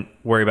wouldn't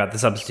worry about the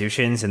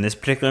substitutions in this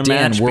particular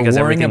Dan, match we're because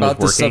worrying everything about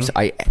was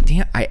working.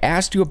 Dan, I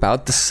asked you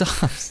about the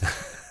subs.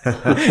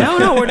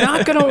 No, we're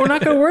not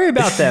gonna worry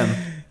about them.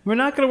 We're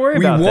not going to worry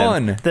about them. We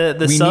won.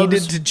 We subs,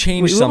 needed to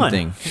change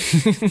something.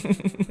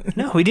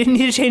 No, we didn't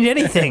need to change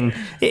anything.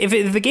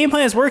 If the game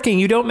plan is working,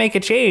 you don't make a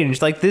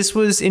change. Like, this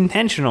was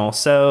intentional.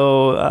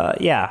 So,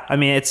 yeah. I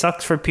mean, it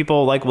sucks for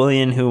people like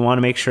Willian who want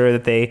to make sure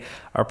that they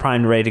are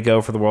primed, ready to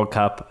go for the World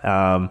Cup.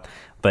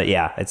 But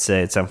yeah, it's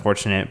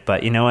unfortunate.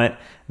 But you know what?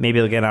 Maybe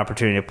they'll get an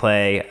opportunity to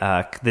play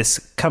this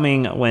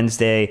coming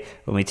Wednesday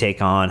when we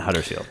take on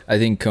Huddersfield. I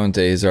think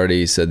Conte has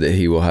already said that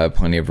he will have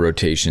plenty of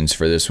rotations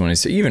for this one.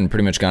 He's even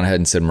pretty much gone ahead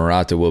and said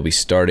Morata will be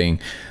starting.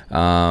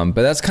 But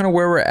that's kind of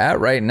where we're at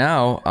right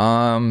now.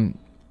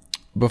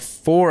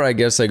 Before I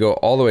guess I go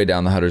all the way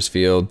down the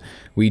Huddersfield,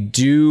 we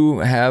do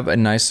have a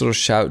nice little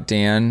shout,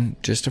 Dan.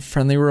 Just a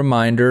friendly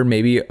reminder,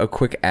 maybe a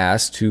quick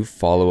ask to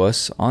follow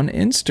us on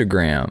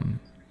Instagram.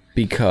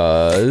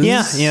 Because...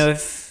 yeah,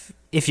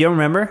 if you'll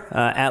remember,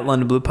 at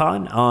London Blue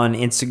Pod on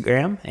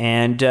Instagram.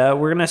 And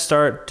we're going to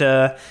start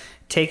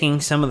taking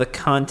some of the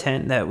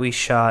content that we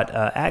shot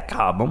at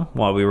Cobham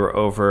while we were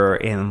over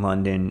in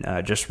London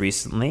just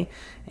recently.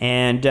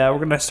 And we're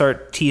going to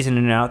start teasing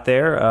it out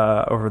there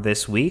over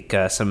this week,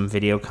 some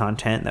video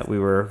content that we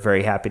were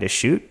very happy to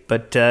shoot,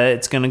 but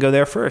it's going to go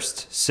there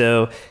first.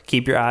 So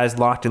keep your eyes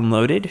locked and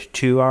loaded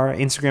to our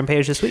Instagram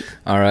page this week.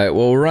 All right.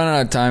 Well, we're running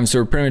out of time, so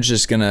we're pretty much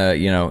just going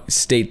to,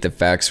 state the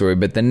facts for you.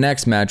 But the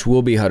next match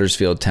will be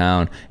Huddersfield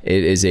Town.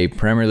 It is a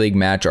Premier League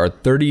match, our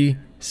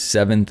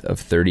 37th of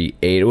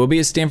 38. It will be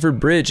at Stamford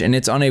Bridge, and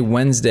it's on a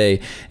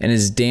Wednesday. And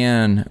as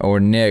Dan or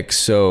Nick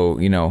so,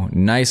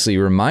 nicely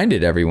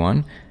reminded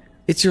everyone,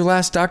 it's your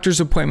last doctor's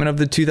appointment of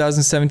the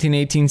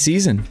 2017-18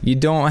 season. You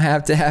don't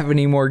have to have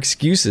any more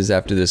excuses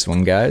after this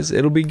one, guys.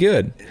 It'll be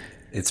good.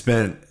 It's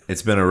been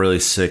a really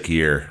sick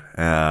year,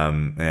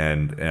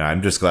 and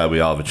I'm just glad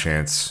we all have a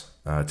chance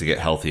to get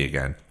healthy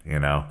again.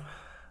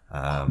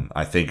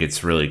 I think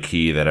it's really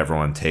key that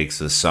everyone takes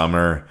this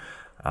summer,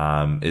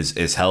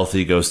 is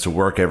healthy, goes to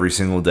work every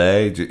single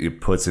day,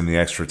 it puts in the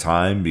extra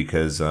time,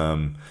 because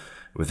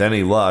with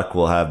any luck,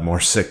 we'll have more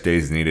sick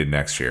days needed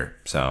next year.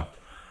 So.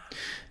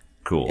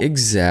 Cool.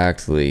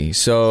 Exactly.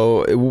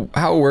 So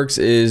how it works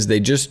is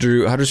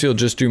Huddersfield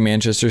just drew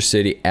Manchester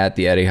City at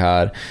the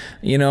Etihad.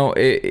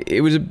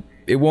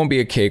 It won't be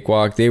a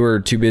cakewalk. They were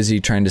too busy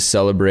trying to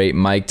celebrate.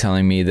 Mike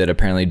telling me that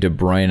apparently De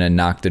Bruyne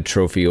knocked the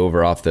trophy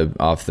over off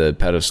the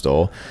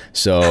pedestal.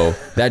 So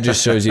that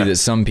just shows you that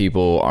some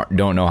people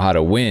don't know how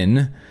to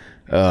win.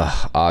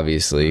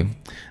 Obviously.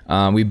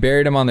 We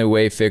buried him on the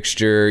away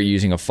fixture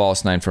using a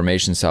false 9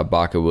 formation, saw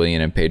Baca,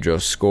 Willian, and Pedro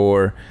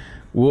score.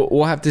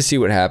 We'll have to see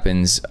what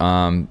happens,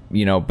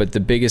 but the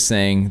biggest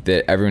thing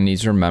that everyone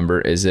needs to remember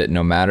is that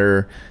no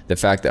matter the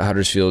fact that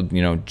Huddersfield,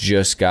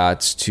 just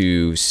got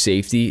to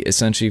safety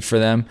essentially for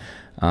them.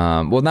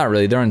 Well, not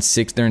really. They're in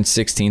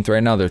 16th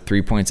right now. They're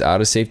 3 points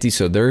out of safety,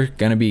 so they're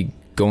going to be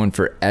going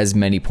for as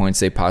many points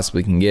they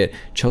possibly can get.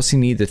 Chelsea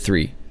need the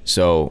 3.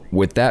 So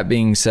with that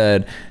being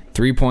said,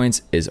 3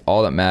 points is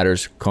all that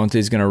matters.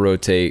 Conte's going to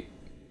rotate.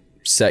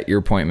 Set your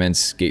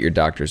appointments, get your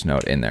doctor's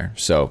note in there.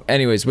 So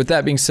anyways, with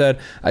that being said,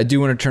 I do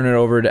want to turn it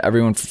over to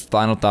everyone for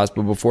final thoughts.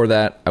 But before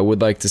that, I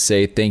would like to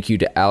say thank you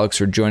to Alex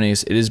for joining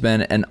us. It has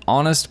been an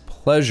honest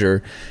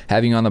pleasure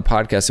having you on the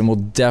podcast, and we'll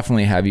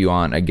definitely have you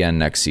on again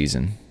next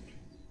season.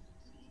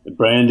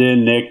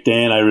 Brandon, Nick,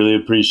 Dan, I really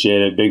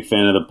appreciate it. Big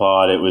fan of the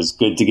pod. It was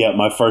good to get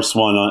my first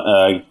one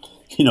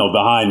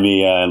behind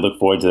me. And look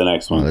forward to the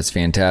next one. Oh, that's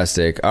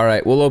fantastic. All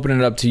right, we'll open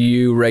it up to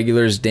you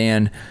regulars.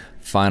 Dan,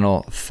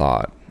 final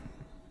thought.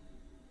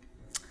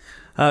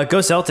 Go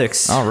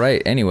Celtics. All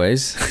right.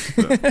 Anyways.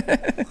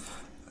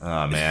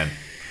 Oh, man.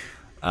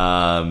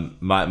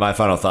 My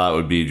final thought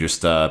would be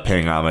just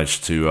paying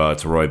homage to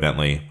Roy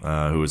Bentley,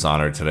 who was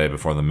honored today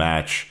before the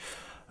match.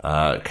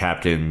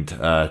 Captained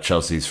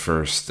Chelsea's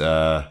first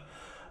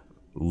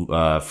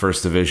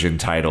division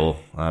title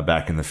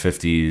back in the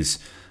 50s.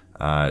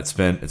 It's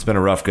been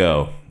a rough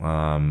go,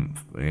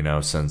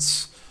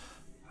 since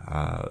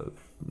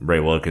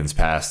Ray Wilkins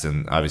passed,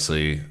 and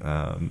obviously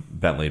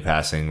Bentley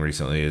passing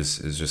recently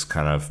is just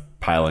kind of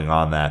piling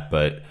on that.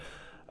 But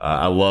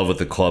I love what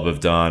the club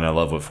have done. I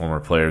love what former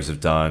players have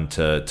done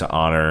to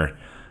honor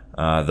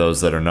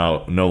those that are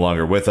no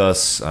longer with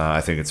us.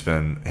 I think it's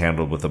been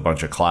handled with a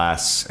bunch of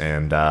class,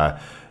 and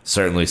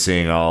certainly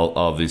seeing all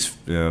of these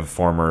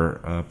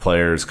former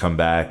players come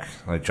back,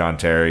 like John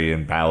Terry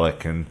and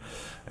Ballack and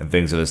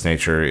things of this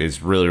nature,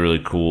 is really,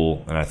 really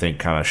cool. And I think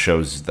kind of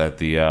shows that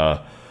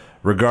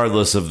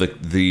regardless of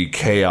the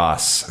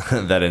chaos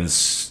that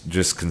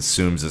just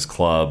consumes this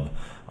club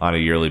on a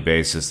yearly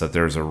basis, that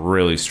there's a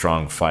really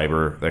strong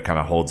fiber that kind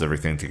of holds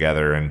everything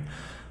together. And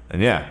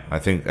yeah, I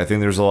think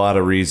there's a lot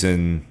of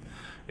reason,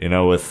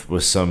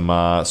 with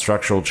some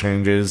structural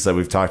changes that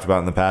we've talked about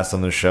in the past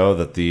on the show,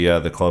 that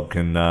the club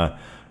can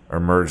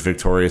emerge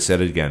victorious yet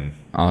again.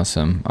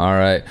 Awesome. All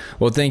right.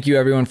 Well, thank you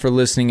everyone for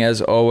listening.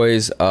 As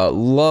always,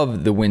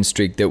 love the win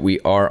streak that we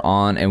are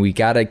on, and we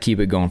got to keep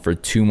it going for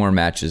 2 more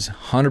matches.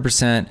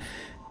 100%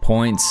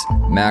 points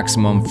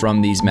maximum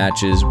from these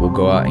matches. We'll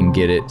go out and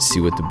get it,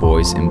 see what the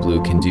boys in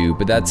blue can do.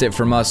 But that's it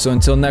from us. So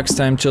until next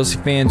time, Chelsea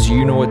fans,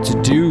 you know what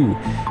to do.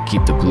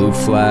 Keep the blue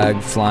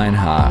flag flying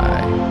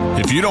high.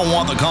 If you don't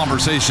want the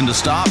conversation to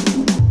stop,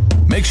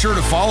 Make sure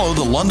to follow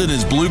the London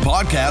is Blue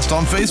podcast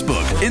on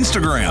Facebook,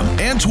 Instagram,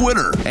 and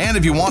Twitter. And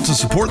if you want to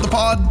support the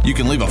pod, you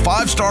can leave a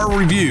 5-star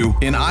review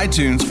in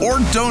iTunes or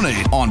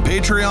donate on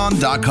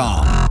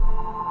patreon.com.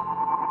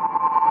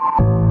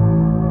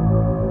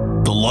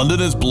 The London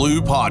is Blue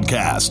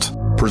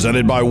podcast,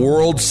 presented by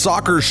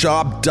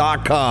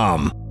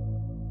WorldSoccerShop.com.